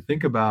hard to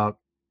think about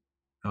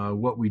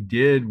what we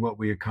did, what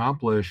we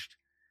accomplished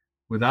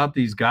without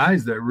these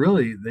guys that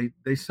really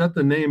they set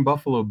the name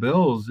Buffalo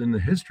Bills in the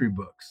history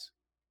books.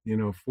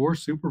 4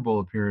 Super Bowl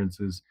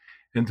appearances,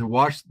 and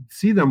to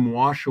see them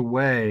wash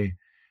away.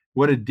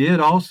 What it did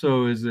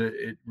also is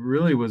it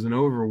really was an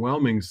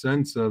overwhelming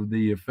sense of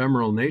the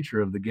ephemeral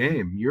nature of the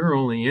game. You're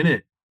only in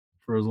it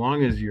for as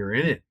long as you're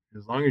in it,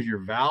 as long as your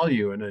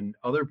value, and then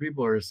other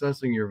people are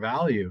assessing your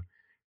value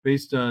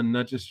based on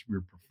not just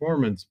your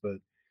performance, but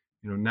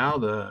now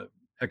the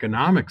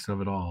economics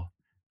of it all.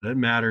 That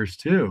matters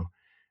too.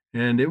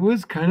 And it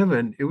was kind of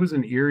it was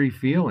an eerie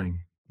feeling.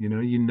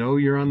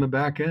 You're on the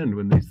back end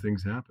when these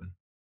things happen.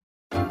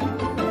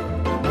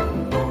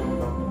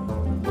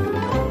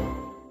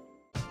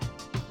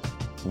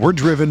 We're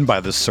driven by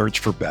the search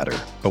for better.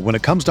 But when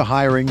it comes to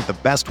hiring, the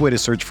best way to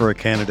search for a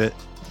candidate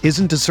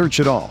isn't to search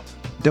at all.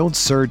 Don't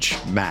search,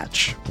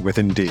 match with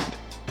Indeed.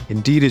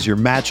 Indeed is your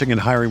matching and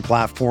hiring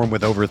platform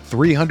with over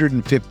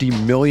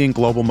 350 million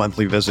global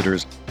monthly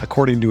visitors,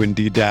 according to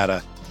Indeed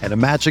data, and a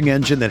matching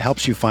engine that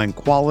helps you find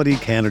quality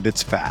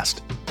candidates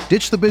fast.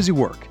 Ditch the busy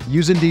work.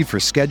 Use Indeed for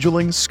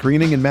scheduling,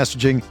 screening, and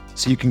messaging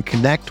so you can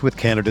connect with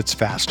candidates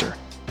faster.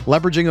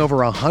 Leveraging over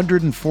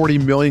 140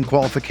 million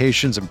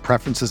qualifications and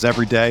preferences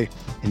every day,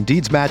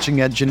 Indeed's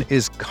matching engine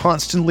is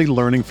constantly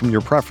learning from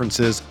your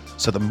preferences,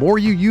 so the more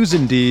you use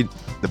Indeed,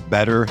 the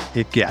better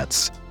it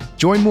gets.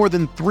 Join more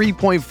than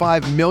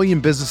 3.5 million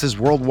businesses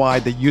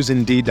worldwide that use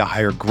Indeed to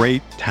hire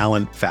great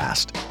talent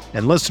fast.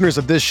 And listeners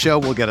of this show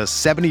will get a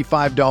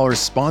 $75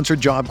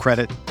 sponsored job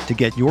credit to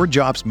get your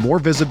jobs more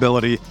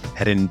visibility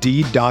at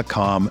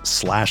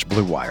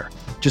Indeed.com/Blue Wire.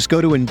 Just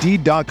go to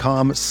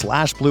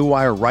Indeed.com/Blue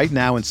Wire right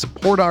now and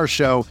support our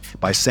show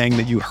by saying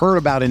that you heard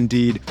about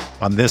Indeed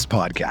on this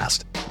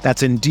podcast.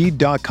 That's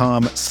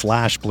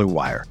Indeed.com/Blue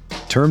Wire.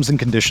 Terms and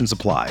conditions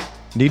apply.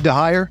 Need to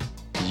hire?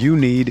 You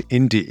need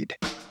Indeed.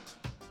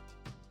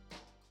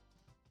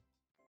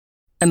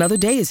 Another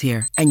day is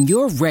here, and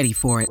you're ready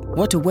for it.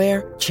 What to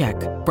wear? Check.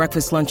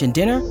 Breakfast, lunch, and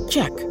dinner?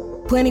 Check.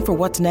 Planning for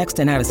what's next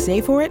and how to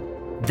save for it?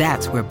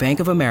 That's where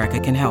Bank of America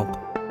can help.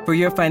 For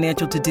your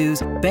financial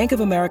to-dos, Bank of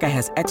America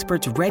has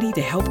experts ready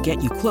to help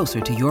get you closer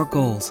to your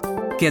goals.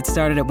 Get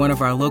started at one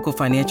of our local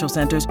financial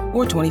centers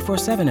or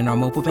 24/7 in our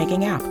mobile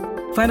banking app.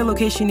 Find a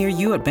location near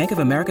you at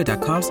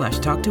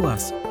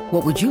bankofamerica.com/talktous.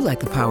 What would you like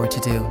the power to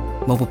do?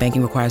 Mobile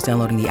banking requires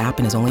downloading the app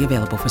and is only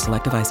available for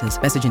select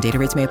devices. Message and data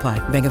rates may apply.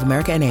 Bank of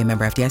America NA,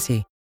 member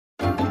FDIC.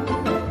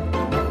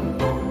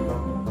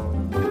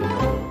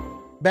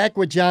 Back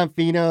with John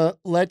Fina,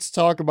 let's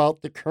talk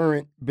about the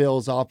current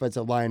Bills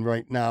offensive line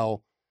right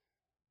now.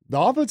 The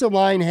offensive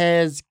line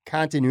has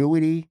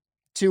continuity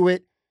to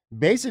it.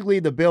 Basically,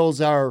 the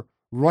Bills are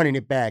running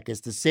it back.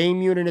 It's the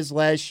same unit as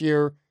last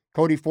year.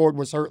 Cody Ford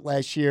was hurt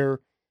last year.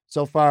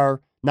 So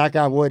far, knock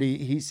on wood,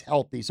 he's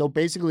healthy. So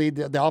basically,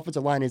 the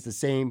offensive line is the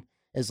same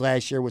as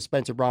last year with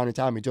Spencer Brown and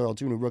Tommy Doyle,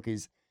 2 new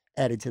rookies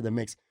added to the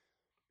mix.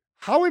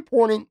 How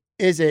important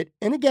is it?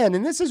 And again,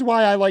 and this is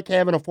why I like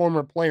having a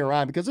former player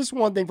on, because this is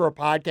one thing for a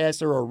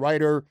podcaster or a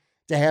writer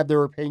to have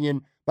their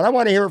opinion, but I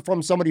want to hear it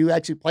from somebody who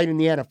actually played in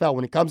the NFL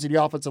when it comes to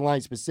the offensive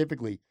line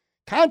specifically.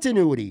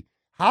 Continuity.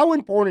 How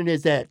important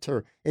is that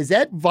term? Is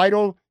that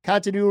vital,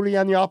 continuity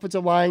on the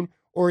offensive line,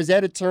 or is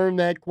that a term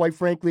that, quite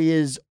frankly,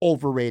 is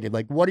overrated?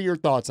 Like, what are your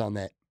thoughts on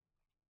that?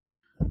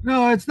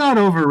 No, it's not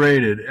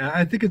overrated.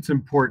 I think it's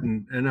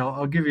important, and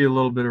I'll give you a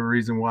little bit of a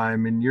reason why. I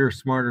mean, you're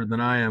smarter than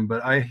I am,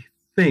 but I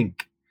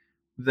think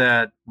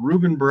that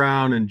Reuben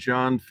Brown and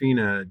John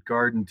Fina at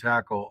guard and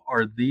tackle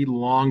are the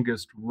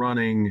longest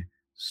running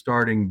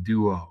starting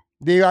duo.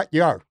 They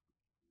are.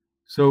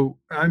 So,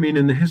 I mean,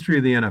 in the history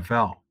of the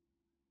NFL.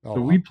 Oh,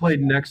 So wow. we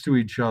played next to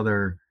each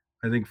other,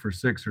 I think, for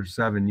 6 or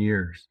 7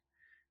 years.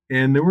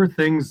 And there were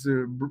things,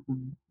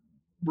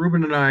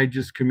 Reuben and I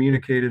just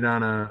communicated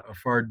on a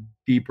far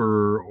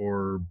deeper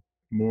or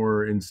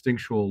more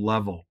instinctual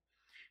level.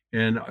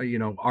 And,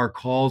 our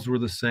calls were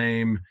the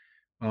same.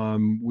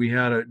 We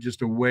had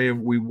just a way of,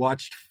 we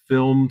watched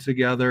film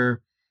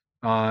together.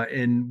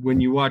 And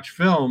when you watch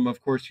film,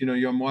 of course,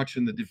 I'm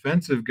watching the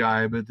defensive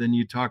guy, but then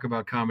you talk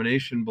about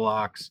combination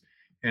blocks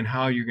and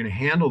how you're going to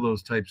handle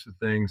those types of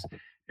things.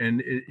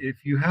 And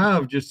if you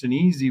have just an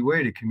easy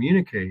way to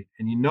communicate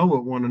and you know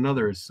what one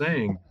another is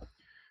saying,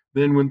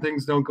 then when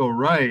things don't go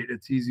right,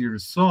 it's easier to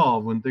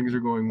solve. When things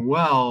are going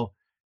well,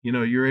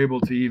 you're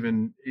able to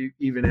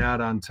even add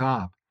on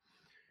top.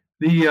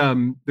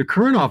 The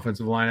current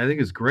offensive line, I think,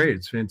 is great.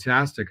 It's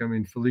fantastic. I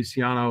mean,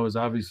 Feliciano is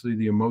obviously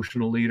the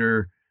emotional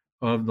leader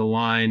of the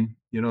line.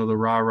 The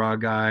rah-rah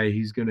guy.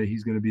 He's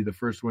gonna be the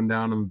first one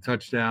down on the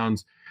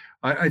touchdowns.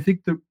 I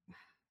think the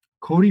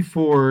Cody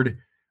Ford,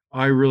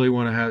 I really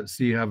want to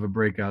see have a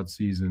breakout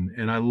season,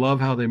 and I love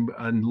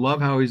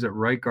how he's at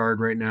right guard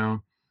right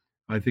now.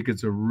 I think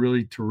it's a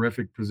really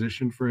terrific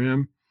position for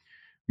him.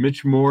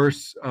 Mitch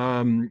Morse,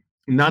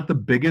 not the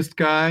biggest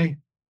guy,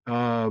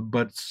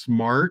 but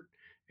smart.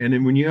 And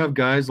then when you have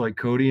guys like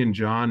Cody and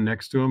John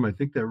next to him, I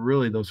think that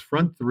really those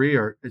front three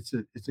it's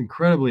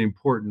incredibly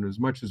important, as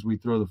much as we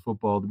throw the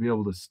football, to be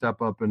able to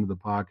step up into the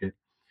pocket.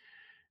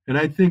 And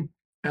I think,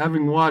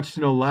 having watched,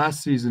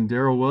 last season,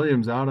 Darrell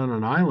Williams out on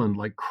an island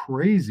like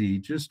crazy,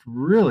 just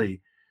really,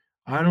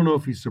 I don't know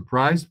if he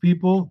surprised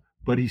people,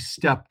 but he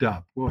stepped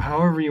up. Well,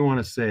 however you want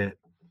to say it.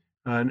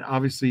 And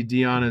obviously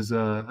Dion is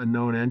a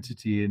known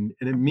entity, and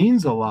it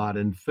means a lot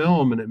in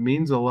film, and it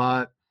means a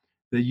lot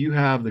that you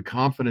have the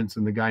confidence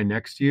in the guy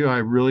next to you. I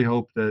really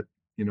hope that,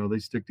 they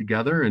stick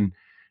together, and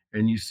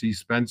you see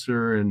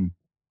Spencer and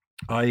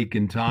Ike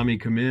and Tommy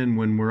come in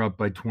when we're up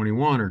by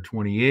 21 or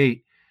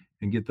 28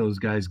 and get those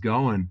guys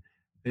going.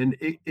 And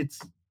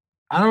it's,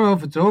 I don't know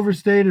if it's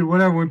overstated,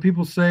 whatever. When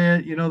people say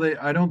it,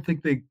 I don't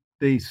think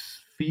they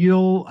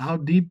feel how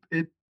deep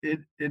it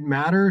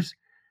matters.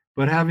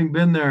 But having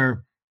been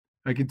there,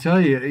 I can tell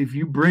you, if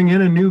you bring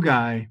in a new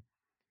guy,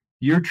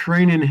 you're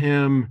training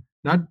him.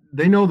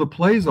 They know the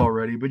plays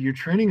already, but you're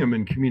training them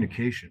in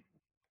communication.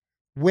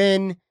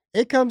 When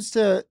it comes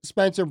to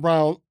Spencer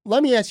Brown,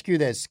 let me ask you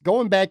this.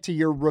 Going back to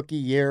your rookie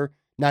year,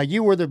 now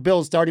you were the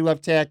Bills' starting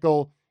left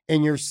tackle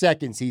in your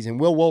second season.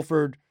 Will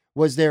Wolford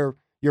was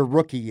your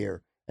rookie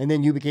year, and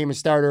then you became a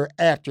starter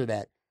after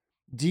that.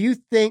 Do you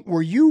think,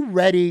 were you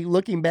ready,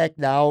 looking back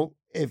now,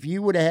 if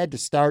you would have had to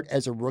start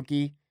as a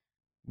rookie,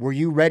 were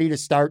you ready to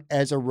start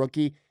as a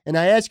rookie? And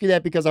I ask you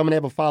that because I'm going to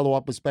have a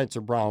follow-up with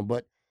Spencer Brown,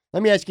 but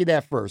let me ask you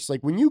that first.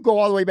 Like, when you go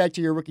all the way back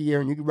to your rookie year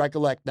and you can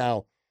recollect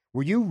now,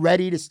 were you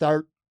ready to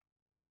start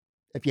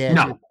if you had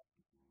to? No,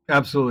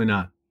 absolutely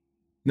not.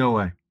 No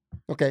way.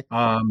 Okay.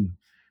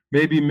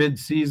 Maybe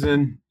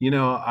mid-season,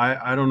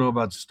 I don't know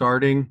about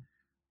starting,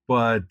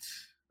 but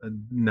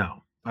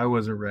no, I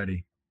wasn't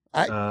ready.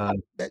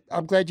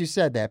 I'm glad you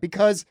said that,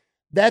 because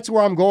that's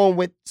where I'm going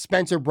with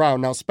Spencer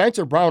Brown. Now,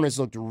 Spencer Brown has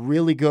looked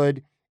really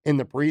good in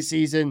the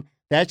preseason.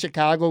 That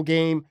Chicago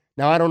game,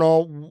 now I don't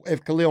know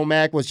if Khalil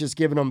Mack was just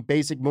giving him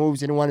basic moves.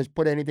 He didn't want to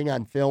put anything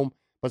on film,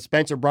 but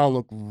Spencer Brown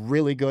looked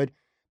really good.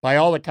 By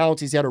all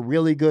accounts, he's had a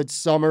really good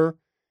summer.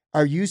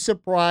 Are you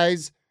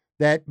surprised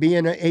that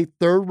being a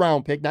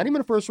third-round pick, not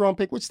even a first-round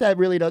pick, which that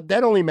really does,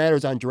 that only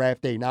matters on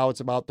draft day. Now it's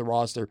about the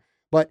roster.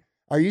 But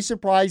are you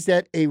surprised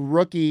that a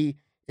rookie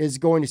is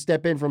going to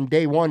step in from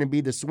day one and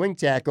be the swing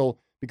tackle?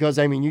 Because,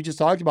 I mean, you just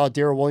talked about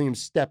Darrell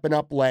Williams stepping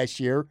up last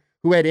year,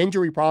 who had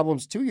injury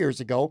problems 2 years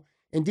ago,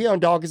 and Dion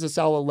Dawg is a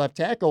solid left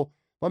tackle.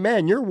 But,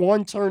 man, you're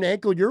one turn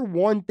ankle. You're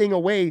one thing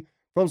away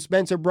from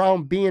Spencer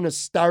Brown being a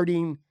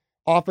starting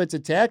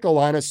offensive tackle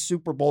on a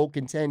Super Bowl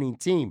contending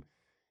team.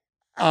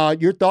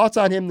 Your thoughts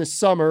on him this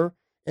summer?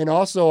 And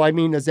also, I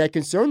mean, does that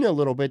concern you a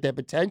little bit that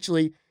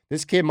potentially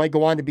this kid might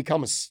go on to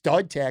become a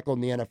stud tackle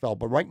in the NFL?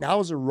 But right now,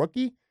 as a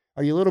rookie,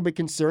 are you a little bit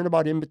concerned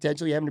about him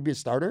potentially having to be a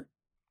starter?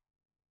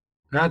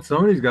 Pat,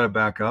 somebody's got to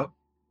back up.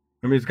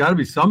 I mean, it's got to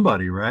be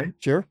somebody, right?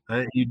 Sure.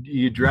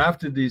 You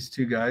drafted these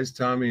two guys,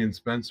 Tommy and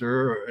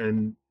Spencer,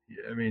 and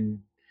I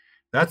mean,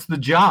 that's the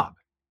job.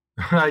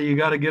 You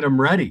got to get them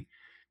ready.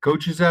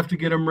 Coaches have to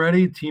get them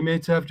ready.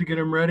 Teammates have to get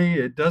them ready.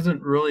 It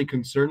doesn't really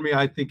concern me.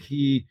 I think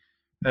he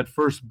at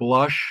first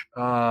blush,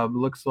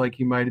 looks like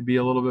he might be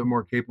a little bit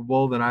more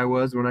capable than I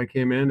was when I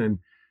came in. And,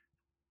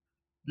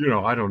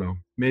 I don't know.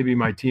 Maybe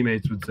my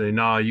teammates would say,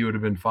 nah, you would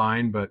have been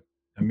fine. But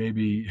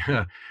maybe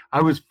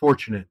I was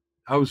fortunate.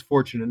 I was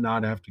fortunate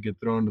not to have to get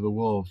thrown to the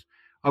wolves.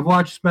 I've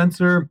watched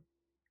Spencer.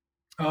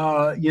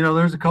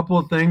 There's a couple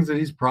of things that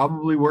he's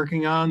probably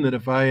working on that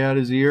if I had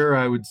his ear,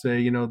 I would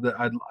say,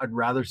 that I'd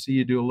rather see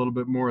you do a little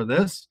bit more of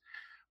this.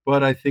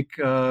 But I think,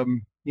 I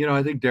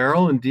think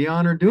Daryl and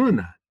Dion are doing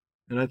that.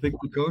 And I think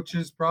the coach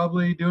is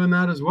probably doing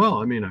that as well.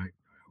 I mean, I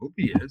hope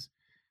he is.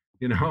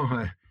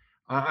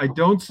 I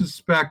don't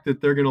suspect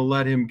that they're going to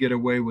let him get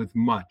away with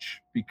much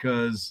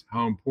because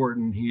how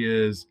important he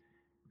is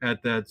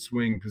at that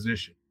swing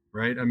position,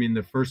 right? I mean,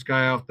 the first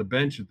guy off the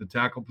bench at the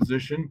tackle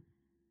position,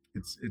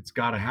 it's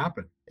got to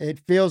happen. It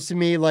feels to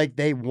me like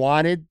they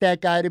wanted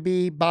that guy to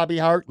be Bobby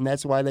Hart, and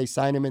that's why they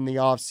signed him in the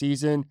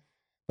offseason.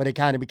 But it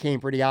kind of became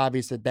pretty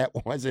obvious that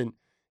wasn't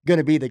going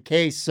to be the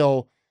case.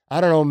 So I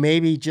don't know,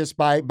 maybe just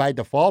by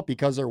default,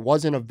 because there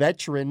wasn't a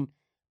veteran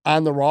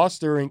on the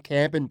roster in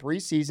camp and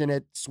preseason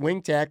at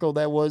swing tackle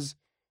that was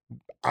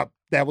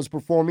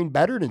performing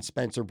better than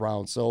Spencer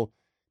Brown. So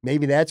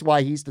maybe that's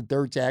why he's the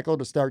third tackle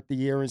to start the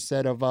year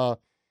instead of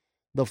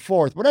the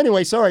fourth. But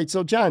anyway, sorry.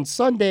 So John,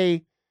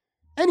 Sunday.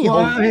 Hey,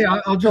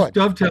 I'll just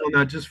dovetail on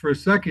that just for a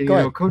second.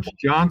 Coach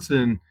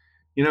Johnson,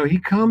 he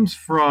comes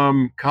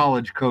from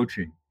college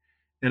coaching,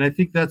 and I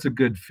think that's a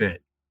good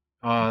fit.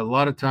 A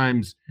lot of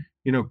times,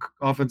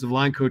 offensive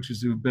line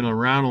coaches who've been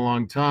around a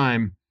long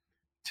time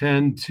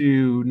tend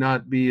to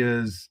not be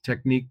as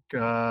technique. They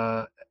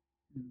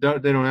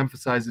don't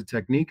emphasize the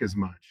technique as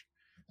much.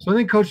 So I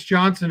think Coach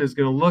Johnson is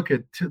going to look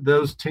at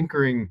those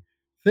tinkering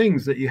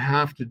things that you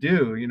have to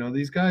do.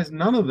 These guys,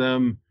 none of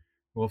them.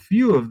 Well,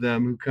 few of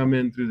them who come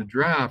in through the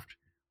draft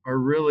are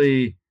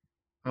really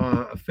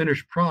a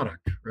finished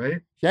product,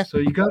 right? Yeah. So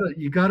you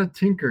gotta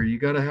tinker. You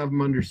gotta have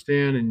them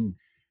understand.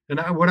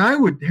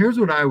 Here's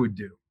what I would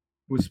do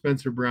with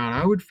Spencer Brown.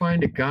 I would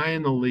find a guy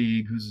in the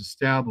league who's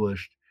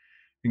established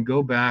and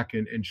go back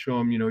and show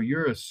him,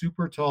 you're a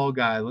super tall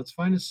guy. Let's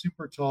find a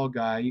super tall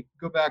guy. You can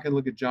go back and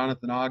look at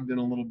Jonathan Ogden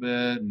a little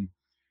bit and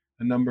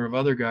a number of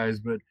other guys,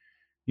 but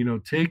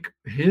take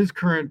his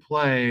current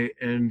play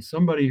and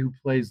somebody who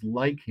plays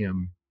like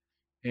him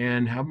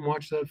and have them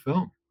watch that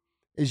film.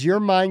 Is your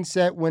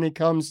mindset when it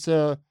comes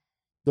to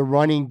the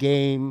running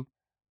game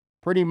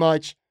pretty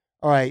much,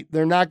 all right,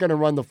 they're not going to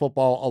run the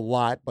football a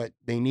lot, but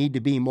they need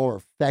to be more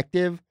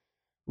effective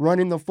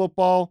running the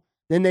football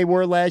than they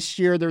were last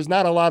year? There's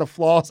not a lot of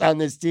flaws on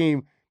this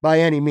team by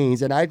any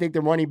means, and I think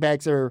the running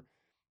backs are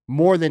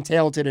more than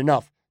talented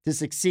enough to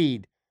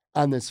succeed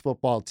on this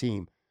football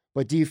team.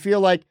 But do you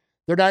feel like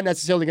they're not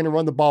necessarily going to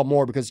run the ball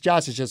more because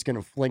Josh is just going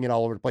to fling it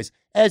all over the place,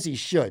 as he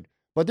should?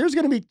 But there's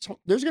going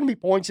to be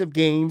points of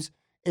games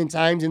and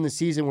times in the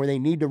season where they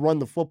need to run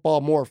the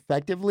football more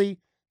effectively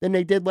than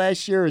they did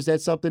last year. Is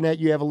that something that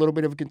you have a little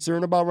bit of a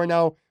concern about right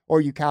now? Or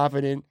are you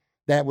confident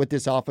that with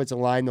this offensive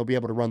line, they'll be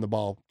able to run the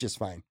ball just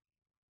fine?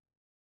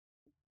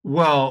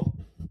 Well,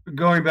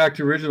 going back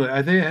to originally,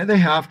 I think they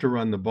have to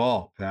run the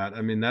ball, Pat.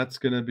 I mean, that's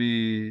going to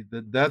be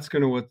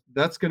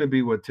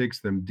what takes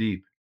them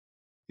deep.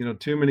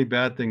 Too many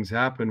bad things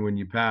happen when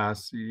you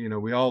pass.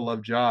 We all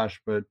love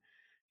Josh, but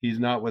he's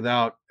not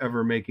without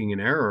ever making an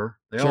error.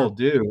 They Sure. all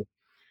do.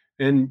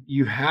 And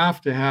you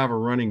have to have a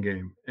running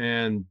game.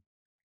 And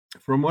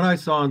from what I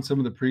saw in some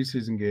of the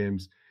preseason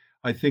games,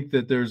 I think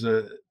that there's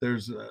a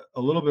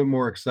little bit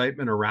more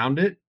excitement around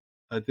it.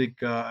 I think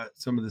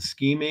some of the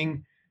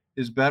scheming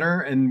is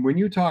better. And when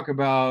you talk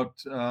about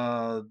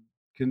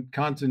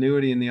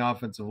continuity in the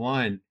offensive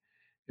line,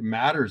 it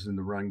matters in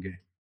the run game.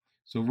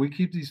 So if we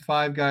keep these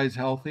five guys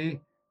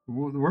healthy,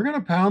 we're going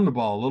to pound the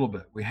ball a little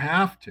bit. We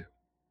have to.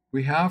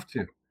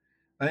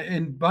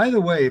 And by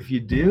the way, if you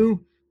do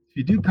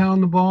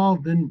pound the ball,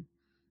 then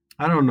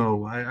I don't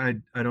know.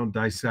 I don't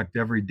dissect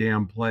every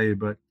damn play,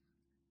 but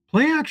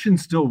play action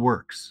still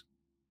works.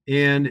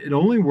 And it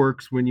only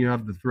works when you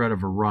have the threat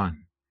of a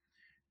run.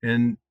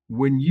 And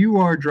when you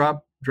are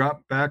drop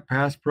back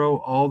pass pro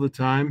all the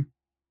time,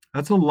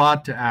 that's a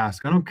lot to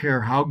ask. I don't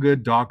care how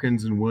good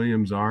Dawkins and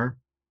Williams are.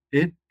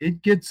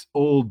 It gets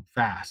old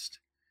fast.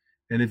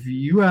 And if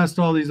you asked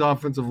all these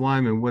offensive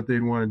linemen what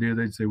they'd want to do,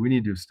 they'd say, we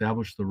need to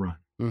establish the run.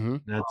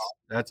 Mm-hmm.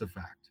 That's a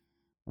fact.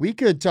 We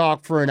could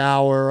talk for an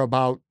hour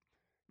about,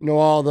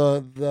 all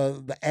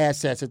the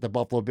assets that the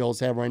Buffalo Bills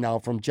have right now,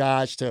 from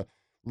Josh to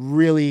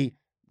really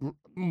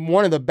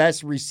one of the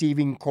best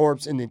receiving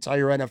corps in the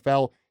entire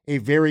NFL, a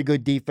very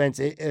good defense,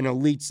 an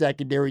elite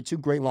secondary, two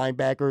great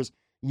linebackers,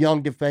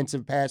 young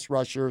defensive pass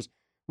rushers.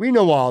 We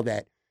know all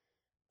that.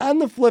 On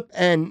the flip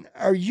end,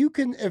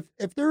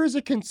 if there is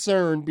a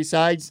concern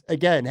besides,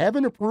 again,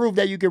 having to prove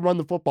that you can run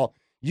the football,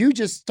 you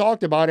just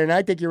talked about it, and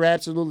I think you're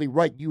absolutely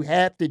right. You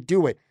have to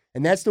do it.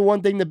 And that's the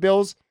one thing the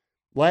Bills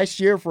last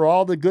year, for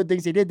all the good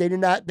things they did,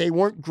 they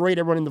weren't great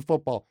at running the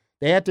football.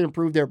 They have to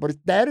improve there. But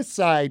that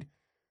aside,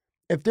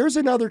 if there's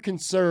another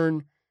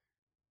concern,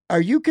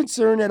 are you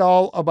concerned at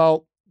all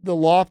about the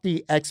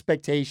lofty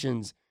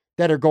expectations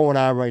that are going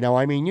on right now.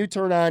 I mean, you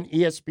turn on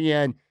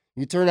ESPN,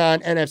 you turn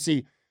on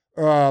NFC,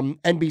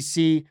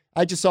 NBC.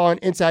 I just saw on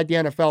Inside the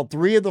NFL,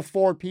 3 of the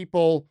 4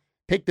 people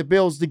picked the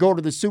Bills to go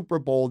to the Super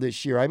Bowl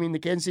this year. I mean, the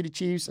Kansas City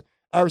Chiefs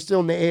are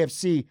still in the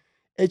AFC.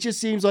 It just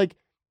seems like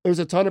there's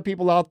a ton of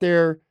people out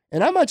there,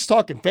 and I'm not just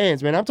talking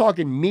fans, man. I'm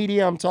talking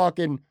media. I'm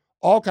talking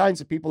all kinds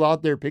of people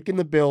out there picking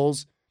the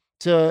Bills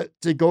to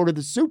go to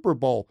the Super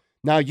Bowl.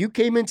 Now, you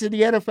came into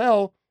the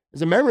NFL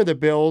as a member of the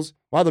Bills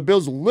while the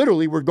Bills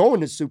literally were going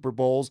to Super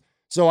Bowls.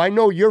 So I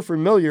know you're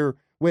familiar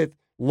with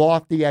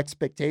lofty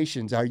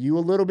expectations. Are you a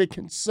little bit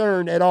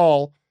concerned at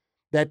all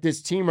that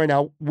this team right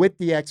now, with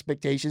the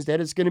expectations, that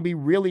it's going to be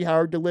really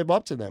hard to live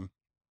up to them?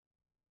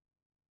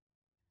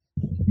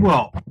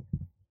 Well,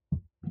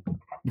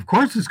 of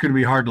course it's going to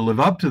be hard to live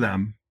up to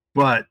them,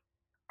 but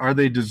are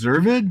they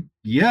deserved?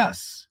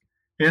 Yes.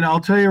 And I'll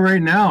tell you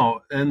right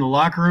now, in the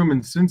locker room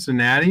in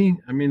Cincinnati,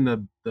 I mean,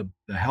 the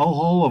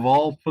hellhole of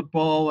all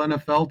football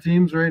NFL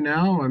teams right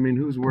now, I mean,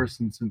 who's worse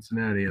than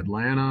Cincinnati?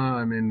 Atlanta?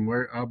 I mean,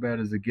 how bad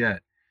does it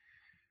get?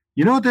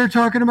 You know what they're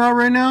talking about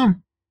right now?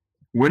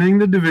 Winning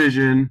the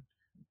division,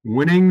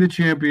 winning the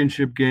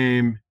championship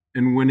game,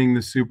 and winning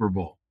the Super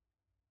Bowl.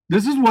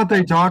 This is what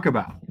they talk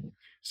about.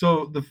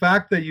 So the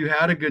fact that you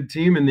had a good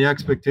team and the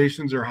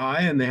expectations are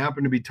high and they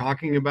happen to be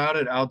talking about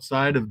it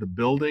outside of the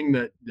building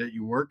that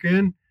you work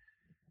in,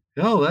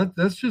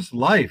 that's just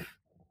life.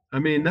 I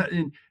mean,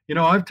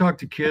 I've talked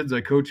to kids. I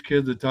coach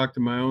kids. I talk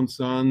to my own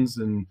sons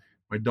and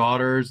my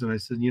daughters. And I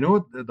said, you know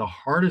what? The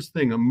hardest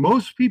thing,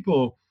 most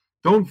people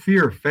don't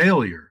fear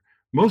failure.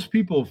 Most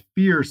people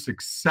fear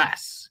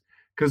success,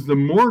 because the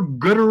more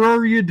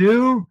gooder you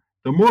do,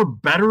 the more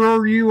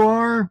betterer you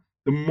are,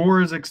 the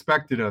more is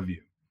expected of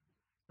you.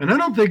 And I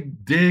don't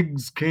think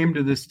Diggs came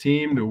to this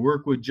team to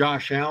work with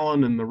Josh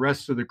Allen and the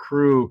rest of the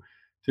crew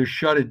to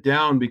shut it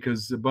down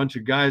because a bunch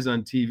of guys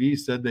on TV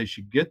said they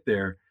should get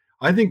there.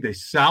 I think they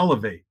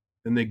salivate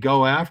and they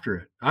go after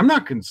it. I'm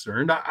not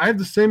concerned. I have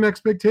the same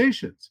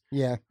expectations.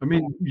 Yeah. I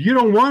mean, you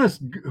don't want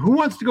us. Who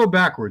wants to go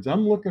backwards?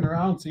 I'm looking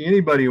around, see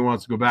anybody who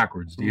wants to go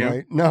backwards. Do you?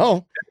 Right.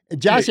 No.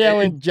 Josh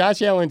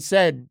Allen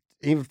said,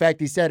 in fact,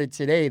 he said it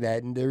today,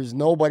 that there's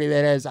nobody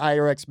that has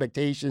higher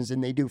expectations than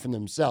they do for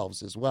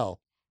themselves as well.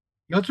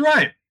 That's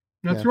right.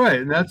 That's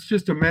right. And that's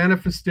just a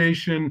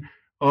manifestation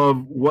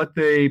of what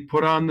they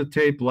put on the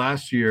tape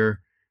last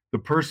year, the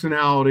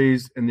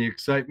personalities and the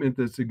excitement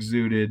that's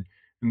exuded,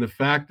 and the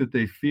fact that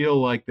they feel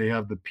like they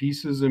have the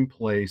pieces in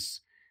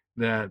place,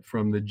 that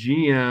from the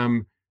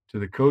GM to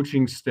the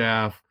coaching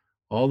staff,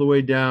 all the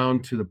way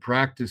down to the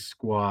practice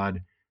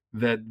squad,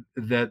 that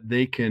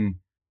they can,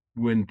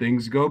 when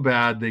things go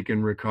bad, they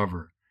can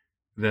recover,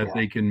 that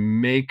they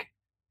can make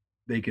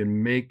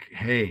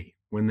hay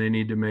when they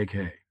need to make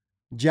hay.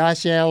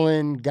 Josh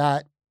Allen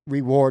got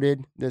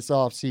rewarded this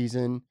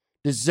offseason,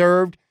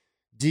 deserved.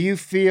 Do you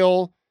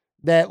feel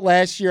that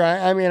last year,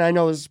 I mean, I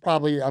know this is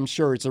probably, I'm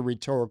sure it's a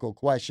rhetorical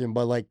question,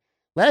 but like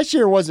last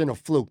year wasn't a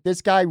fluke.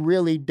 This guy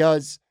really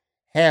does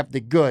have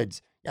the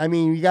goods. I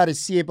mean, you got to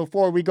see it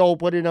before we go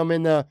putting him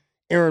in the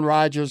Aaron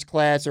Rodgers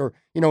class, or,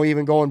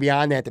 even going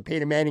beyond that, the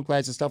Peyton Manning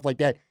class and stuff like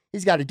that.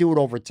 He's got to do it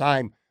over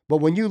time.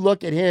 But when you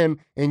look at him,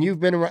 and you've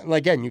been around,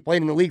 again, you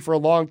played in the league for a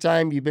long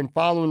time, you've been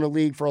following the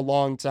league for a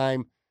long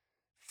time,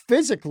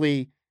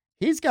 physically,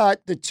 he's got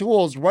the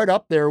tools right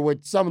up there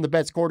with some of the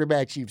best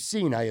quarterbacks you've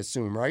seen, I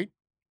assume, right?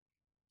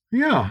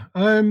 Yeah.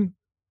 And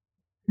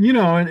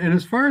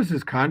as far as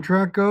his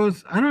contract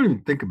goes, I don't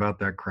even think about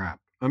that crap.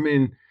 I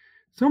mean,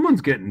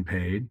 someone's getting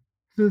paid.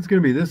 So it's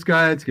going to be this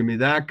guy. It's going to be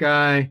that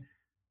guy.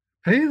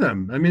 Pay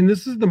them. I mean,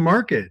 this is the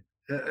market.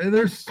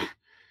 There's,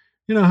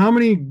 how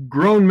many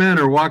grown men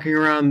are walking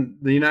around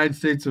the United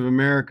States of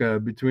America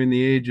between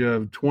the age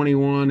of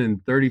 21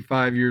 and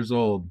 35 years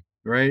old,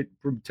 right?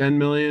 From 10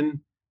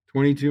 million,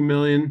 22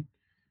 million.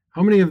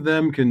 How many of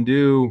them can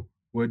do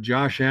what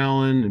Josh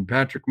Allen and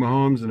Patrick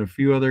Mahomes and a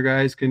few other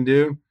guys can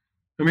do?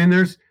 I mean,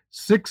 there's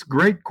 6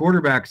 great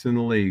quarterbacks in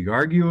the league,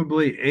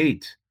 arguably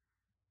 8.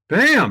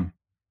 Bam!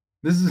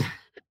 This is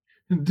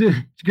give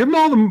them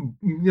all the,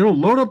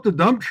 load up the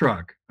dump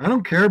truck. I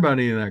don't care about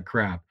any of that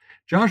crap.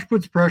 Josh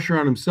puts pressure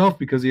on himself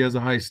because he has a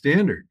high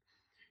standard.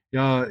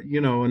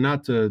 And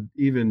not to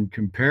even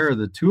compare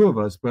the two of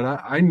us, but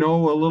I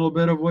know a little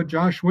bit of what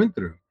Josh went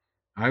through.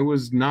 I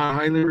was not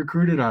highly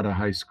recruited out of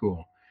high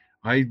school.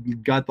 I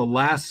got the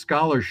last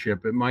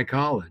scholarship at my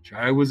college.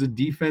 I was a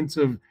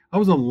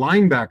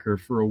linebacker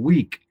for a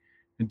week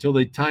until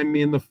they timed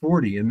me in the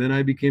 40. And then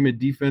I became a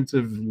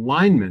defensive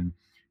lineman.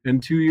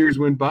 And 2 years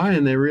went by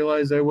and they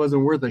realized I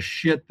wasn't worth a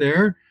shit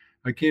there.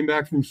 I came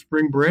back from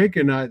spring break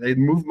and they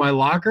moved my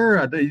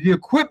locker. The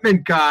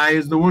equipment guy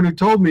is the one who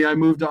told me I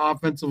moved to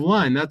offensive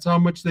line. That's how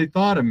much they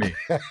thought of me.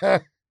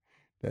 I'm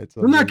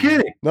not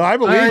kidding. No, I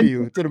believe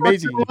you. It's an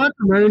amazing. I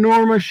didn't know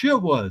where my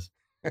shit was.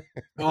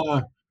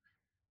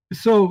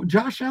 So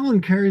Josh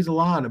Allen carries a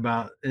lot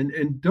about,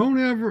 and don't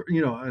ever,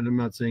 and I'm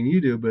not saying you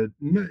do, but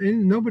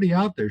nobody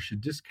out there should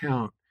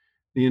discount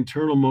the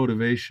internal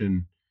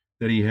motivation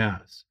that he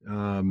has.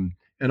 And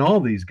all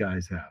these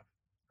guys have.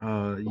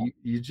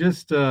 You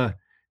just,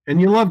 And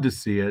you love to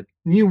see it.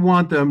 And you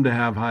want them to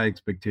have high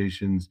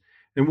expectations.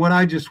 And what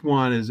I just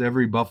want is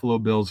every Buffalo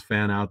Bills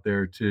fan out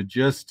there to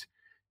just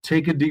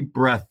take a deep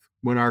breath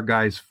when our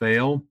guys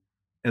fail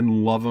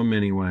and love them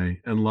anyway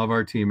and love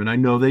our team. And I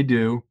know they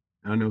do.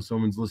 I know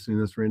someone's listening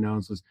to this right now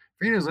and says,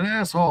 Fina's an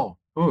asshole.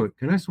 Oh,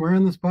 can I swear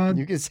on this pod?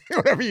 You can say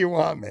whatever you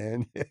want,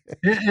 man.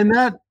 And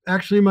that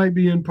actually might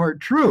be in part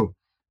true.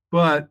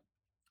 But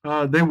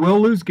they will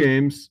lose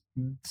games.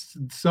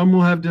 Some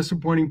will have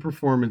disappointing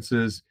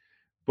performances.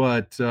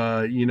 But,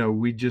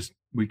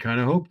 we kind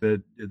of hope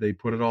that they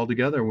put it all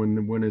together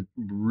when it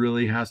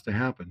really has to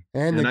happen.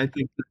 And I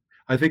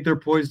think they're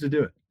poised to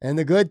do it. And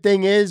the good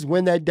thing is,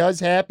 when that does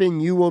happen,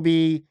 you will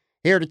be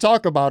here to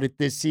talk about it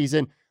this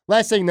season.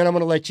 Last thing, then I'm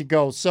going to let you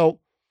go. So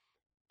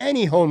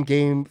any home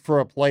game for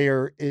a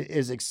player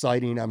is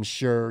exciting, I'm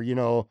sure.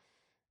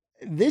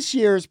 This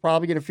year is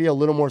probably going to feel a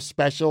little more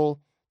special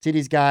to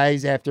these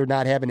guys after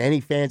not having any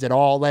fans at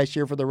all last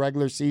year for the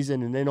regular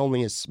season, and then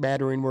only a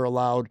smattering were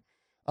allowed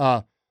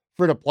for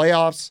the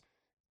playoffs.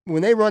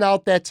 When they run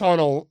out that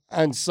tunnel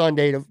on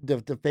Sunday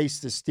to face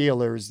the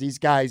Steelers, these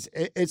guys,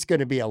 it's going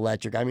to be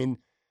electric. I mean,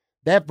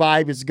 that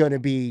vibe is going to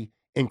be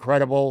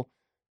incredible.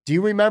 Do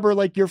you remember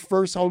your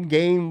first home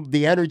game,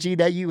 the energy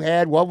that you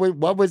had? What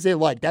was it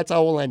like? That's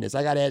how we'll end this.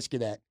 I got to ask you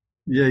that.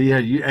 Yeah,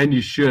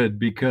 you should,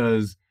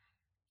 because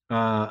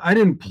I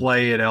didn't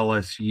play at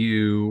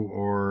LSU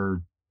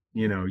or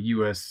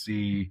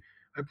USC.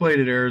 I played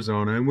at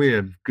Arizona, and we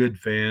have good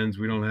fans.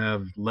 We don't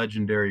have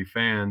legendary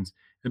fans.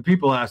 And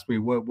people ask me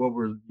what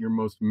were your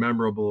most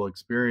memorable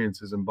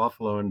experiences in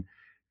Buffalo,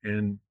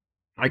 and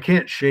I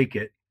can't shake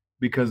it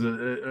because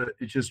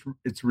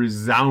it's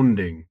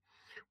resounding.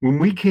 When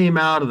we came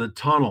out of the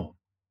tunnel,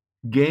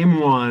 game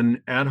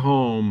one at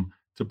home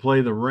to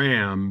play the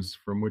Rams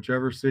from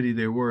whichever city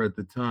they were at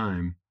the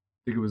time, I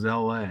think it was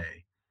LA,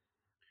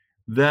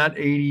 that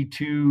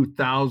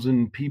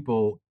 82,000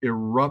 people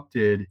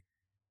erupted,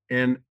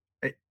 and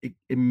it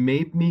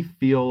made me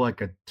feel like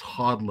a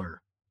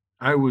toddler.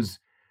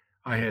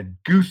 I had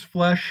goose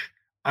flesh.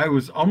 I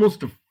was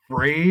almost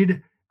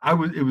afraid. I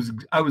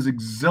was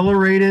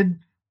exhilarated.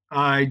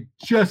 I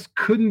just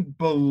couldn't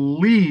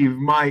believe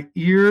my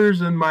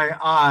ears and my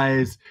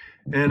eyes.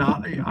 And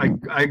I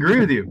agree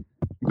with you.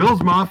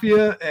 Bills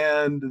Mafia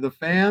and the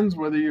fans,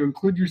 whether you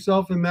include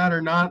yourself in that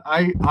or not,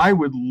 I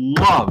would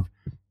love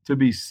to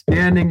be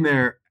standing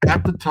there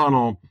at the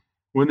tunnel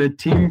when the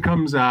team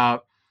comes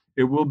out.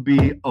 It will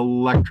be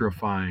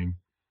electrifying.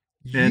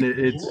 And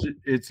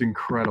it's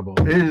incredible.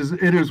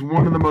 It is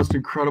one of the most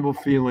incredible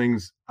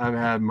feelings I've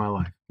had in my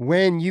life.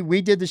 When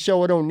we did the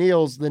show at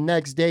O'Neill's, the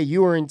next day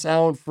you were in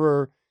town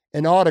for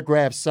an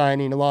autograph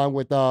signing along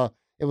with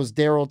it was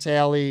Daryl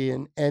Talley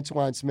and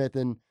Antoine Smith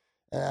and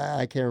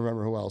I can't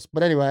remember who else.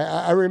 But anyway,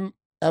 I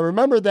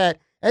remember that.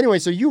 Anyway,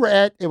 so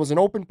it was an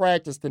open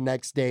practice the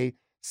next day,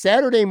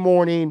 Saturday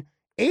morning,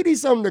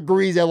 80-something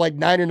degrees at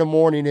 9 in the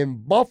morning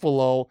in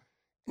Buffalo.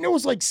 And there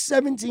was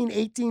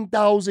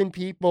 18,000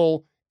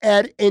 people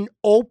at an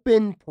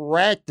open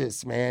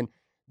practice, man.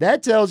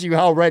 That tells you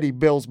how ready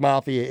Bills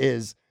Mafia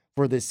is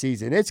for this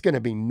season. It's going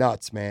to be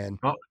nuts, man.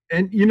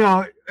 And,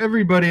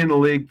 everybody in the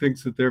league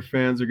thinks that their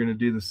fans are going to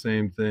do the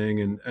same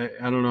thing. And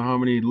I don't know how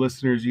many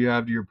listeners you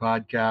have to your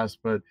podcast,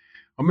 but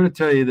I'm going to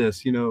tell you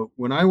this.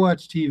 When I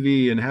watch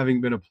TV and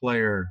having been a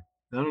player,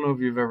 I don't know if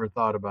you've ever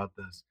thought about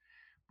this,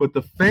 but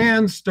the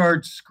fans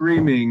start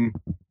screaming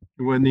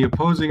when the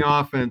opposing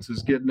offense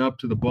is getting up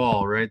to the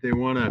ball, right? They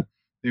want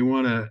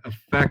to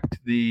affect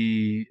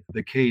the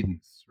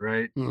cadence,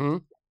 right? Mm-hmm.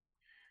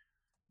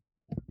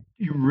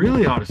 You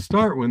really ought to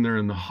start when they're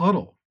in the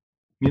huddle.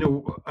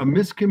 A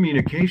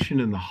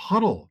miscommunication in the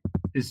huddle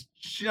is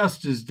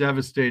just as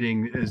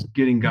devastating as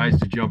getting guys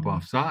to jump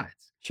off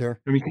sides. Sure.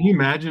 I mean, can you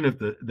imagine if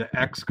the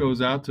X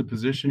goes out to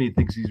position, he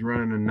thinks he's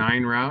running a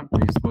 9 route,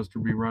 and he's supposed to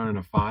be running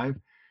a 5.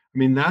 I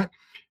mean,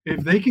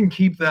 if they can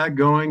keep that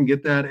going,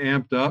 get that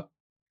amped up,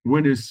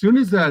 as soon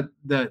as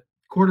that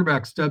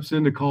quarterback steps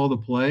in to call the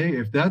play,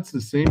 if that's the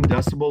same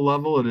decibel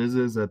level it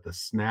is at the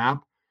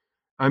snap,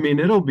 I mean,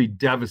 it'll be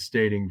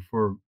devastating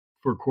for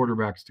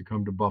quarterbacks to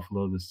come to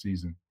Buffalo this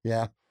season.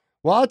 Yeah.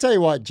 Well, I'll tell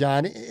you what,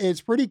 John,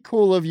 it's pretty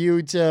cool of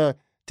you to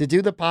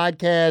do the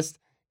podcast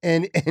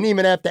and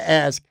even have to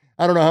ask.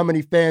 I don't know how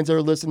many fans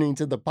are listening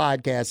to the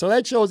podcast. So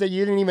that shows that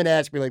you didn't even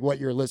ask me what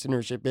your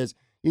listenership is.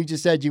 You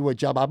just said you would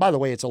jump out. By the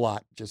way, it's a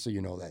lot, just so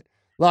you know that.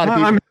 A lot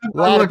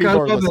of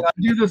people,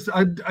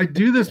 I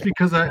do this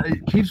because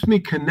it keeps me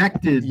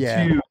connected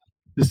to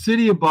the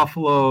city of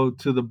Buffalo,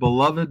 to the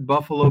beloved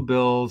Buffalo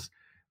Bills.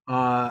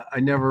 I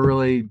never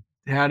really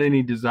had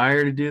any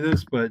desire to do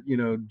this, but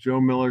Joe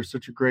Miller's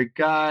such a great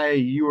guy.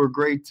 You were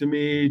great to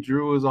me.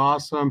 Drew was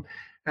awesome.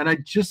 And I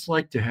just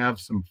like to have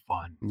some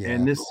fun. Yeah.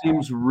 And this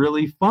seems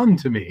really fun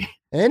to me.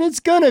 And it's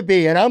going to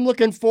be, and I'm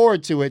looking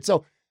forward to it.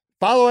 So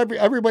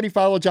everybody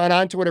follow John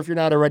on Twitter if you're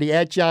not already,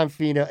 at John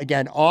Fina.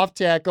 Again, Off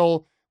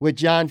Tackle with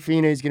John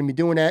Fina. He's going to be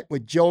doing that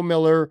with Joe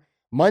Miller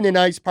Monday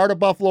nights, part of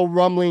Buffalo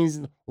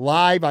Rumblings,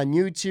 live on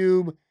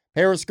YouTube,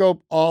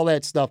 Periscope, all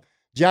that stuff.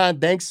 John,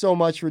 thanks so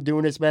much for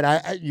doing this, man.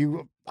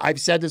 I've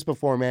said this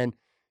before, man.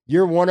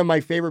 You're one of my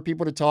favorite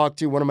people to talk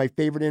to, one of my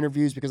favorite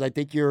interviews, because I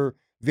think you're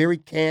very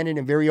candid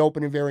and very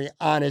open and very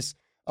honest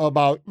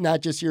about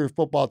not just your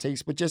football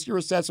takes, but just your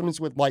assessments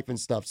with life and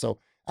stuff. So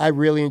I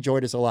really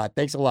enjoyed this a lot.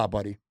 Thanks a lot,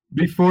 buddy.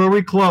 Before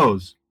we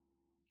close,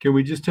 can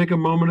we just take a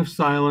moment of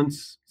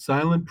silence,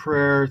 silent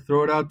prayer,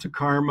 throw it out to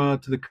karma,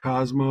 to the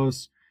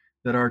cosmos,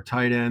 that our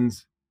tight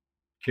ends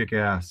kick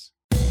ass.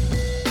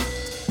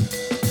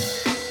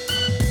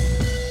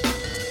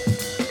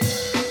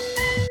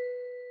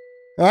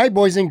 All right,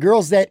 boys and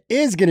girls, that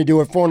is going to do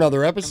it for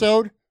another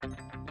episode.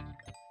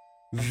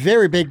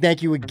 Very big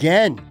thank you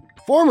again.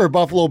 Former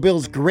Buffalo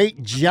Bills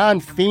great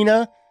John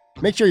Fina.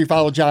 Make sure you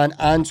follow John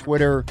on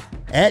Twitter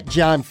at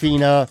John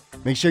Fina.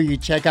 Make sure you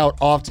check out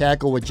Off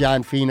Tackle with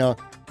John Fina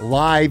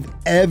live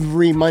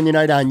every Monday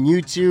night on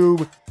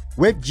YouTube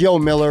with Joe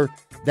Miller.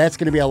 That's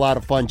going to be a lot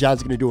of fun.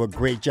 John's going to do a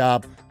great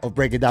job of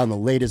breaking down the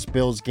latest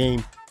Bills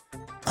game.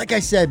 Like I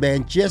said,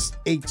 man, just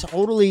a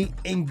totally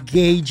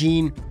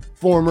engaging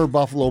former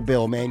Buffalo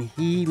Bill, man.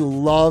 He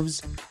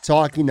loves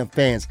talking to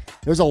fans.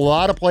 There's a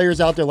lot of players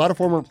out there, a lot of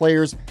former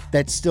players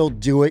that still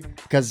do it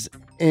because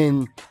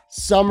in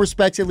some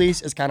respects, at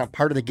least, it's kind of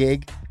part of the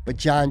gig. But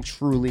John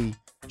truly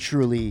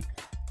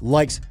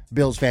likes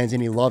Bills fans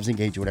and he loves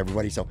engaging with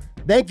everybody. So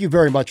thank you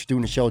very much for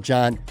doing the show,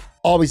 John.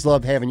 Always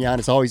love having you on.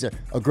 It's always a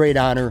great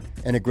honor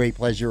and a great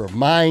pleasure of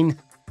mine.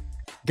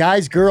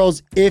 Guys,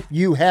 girls, if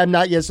you have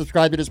not yet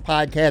subscribed to this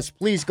podcast,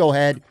 please go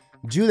ahead,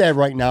 do that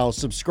right now.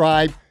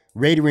 Subscribe,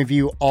 rate and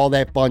review, all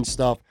that fun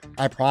stuff.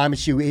 I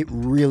promise you, it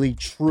really,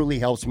 truly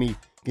helps me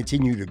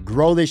continue to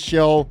grow this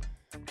show.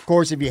 Of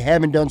course, if you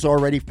haven't done so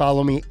already,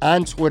 follow me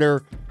on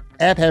Twitter,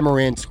 at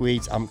Hammeran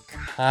Tweets. I'm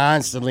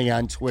constantly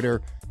on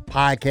Twitter.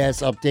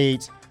 Podcast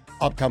updates,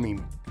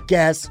 upcoming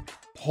guests,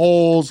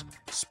 polls,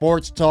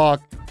 sports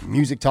talk,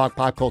 music talk,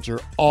 pop culture,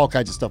 all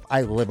kinds of stuff.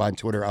 I live on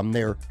Twitter. I'm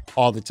there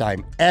all the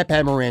time. At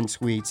Hammeran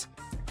Tweets.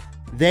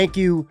 Thank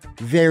you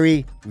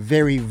very,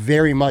 very,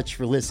 very much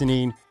for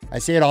listening. I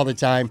say it all the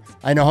time.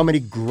 I know how many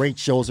great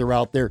shows are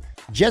out there.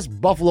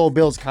 Just Buffalo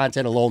Bills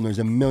content alone, there's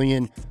a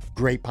million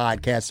great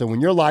podcasts. So when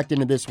you're locked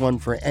into this one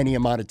for any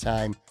amount of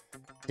time,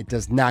 it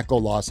does not go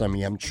lost on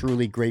me. I'm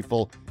truly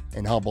grateful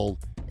and humbled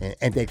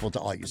and thankful to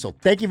all you. So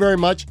thank you very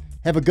much.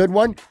 Have a good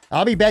one.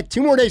 I'll be back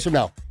 2 more days from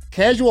now.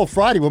 Casual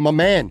Friday with my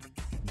man,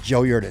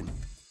 Joe Yurden.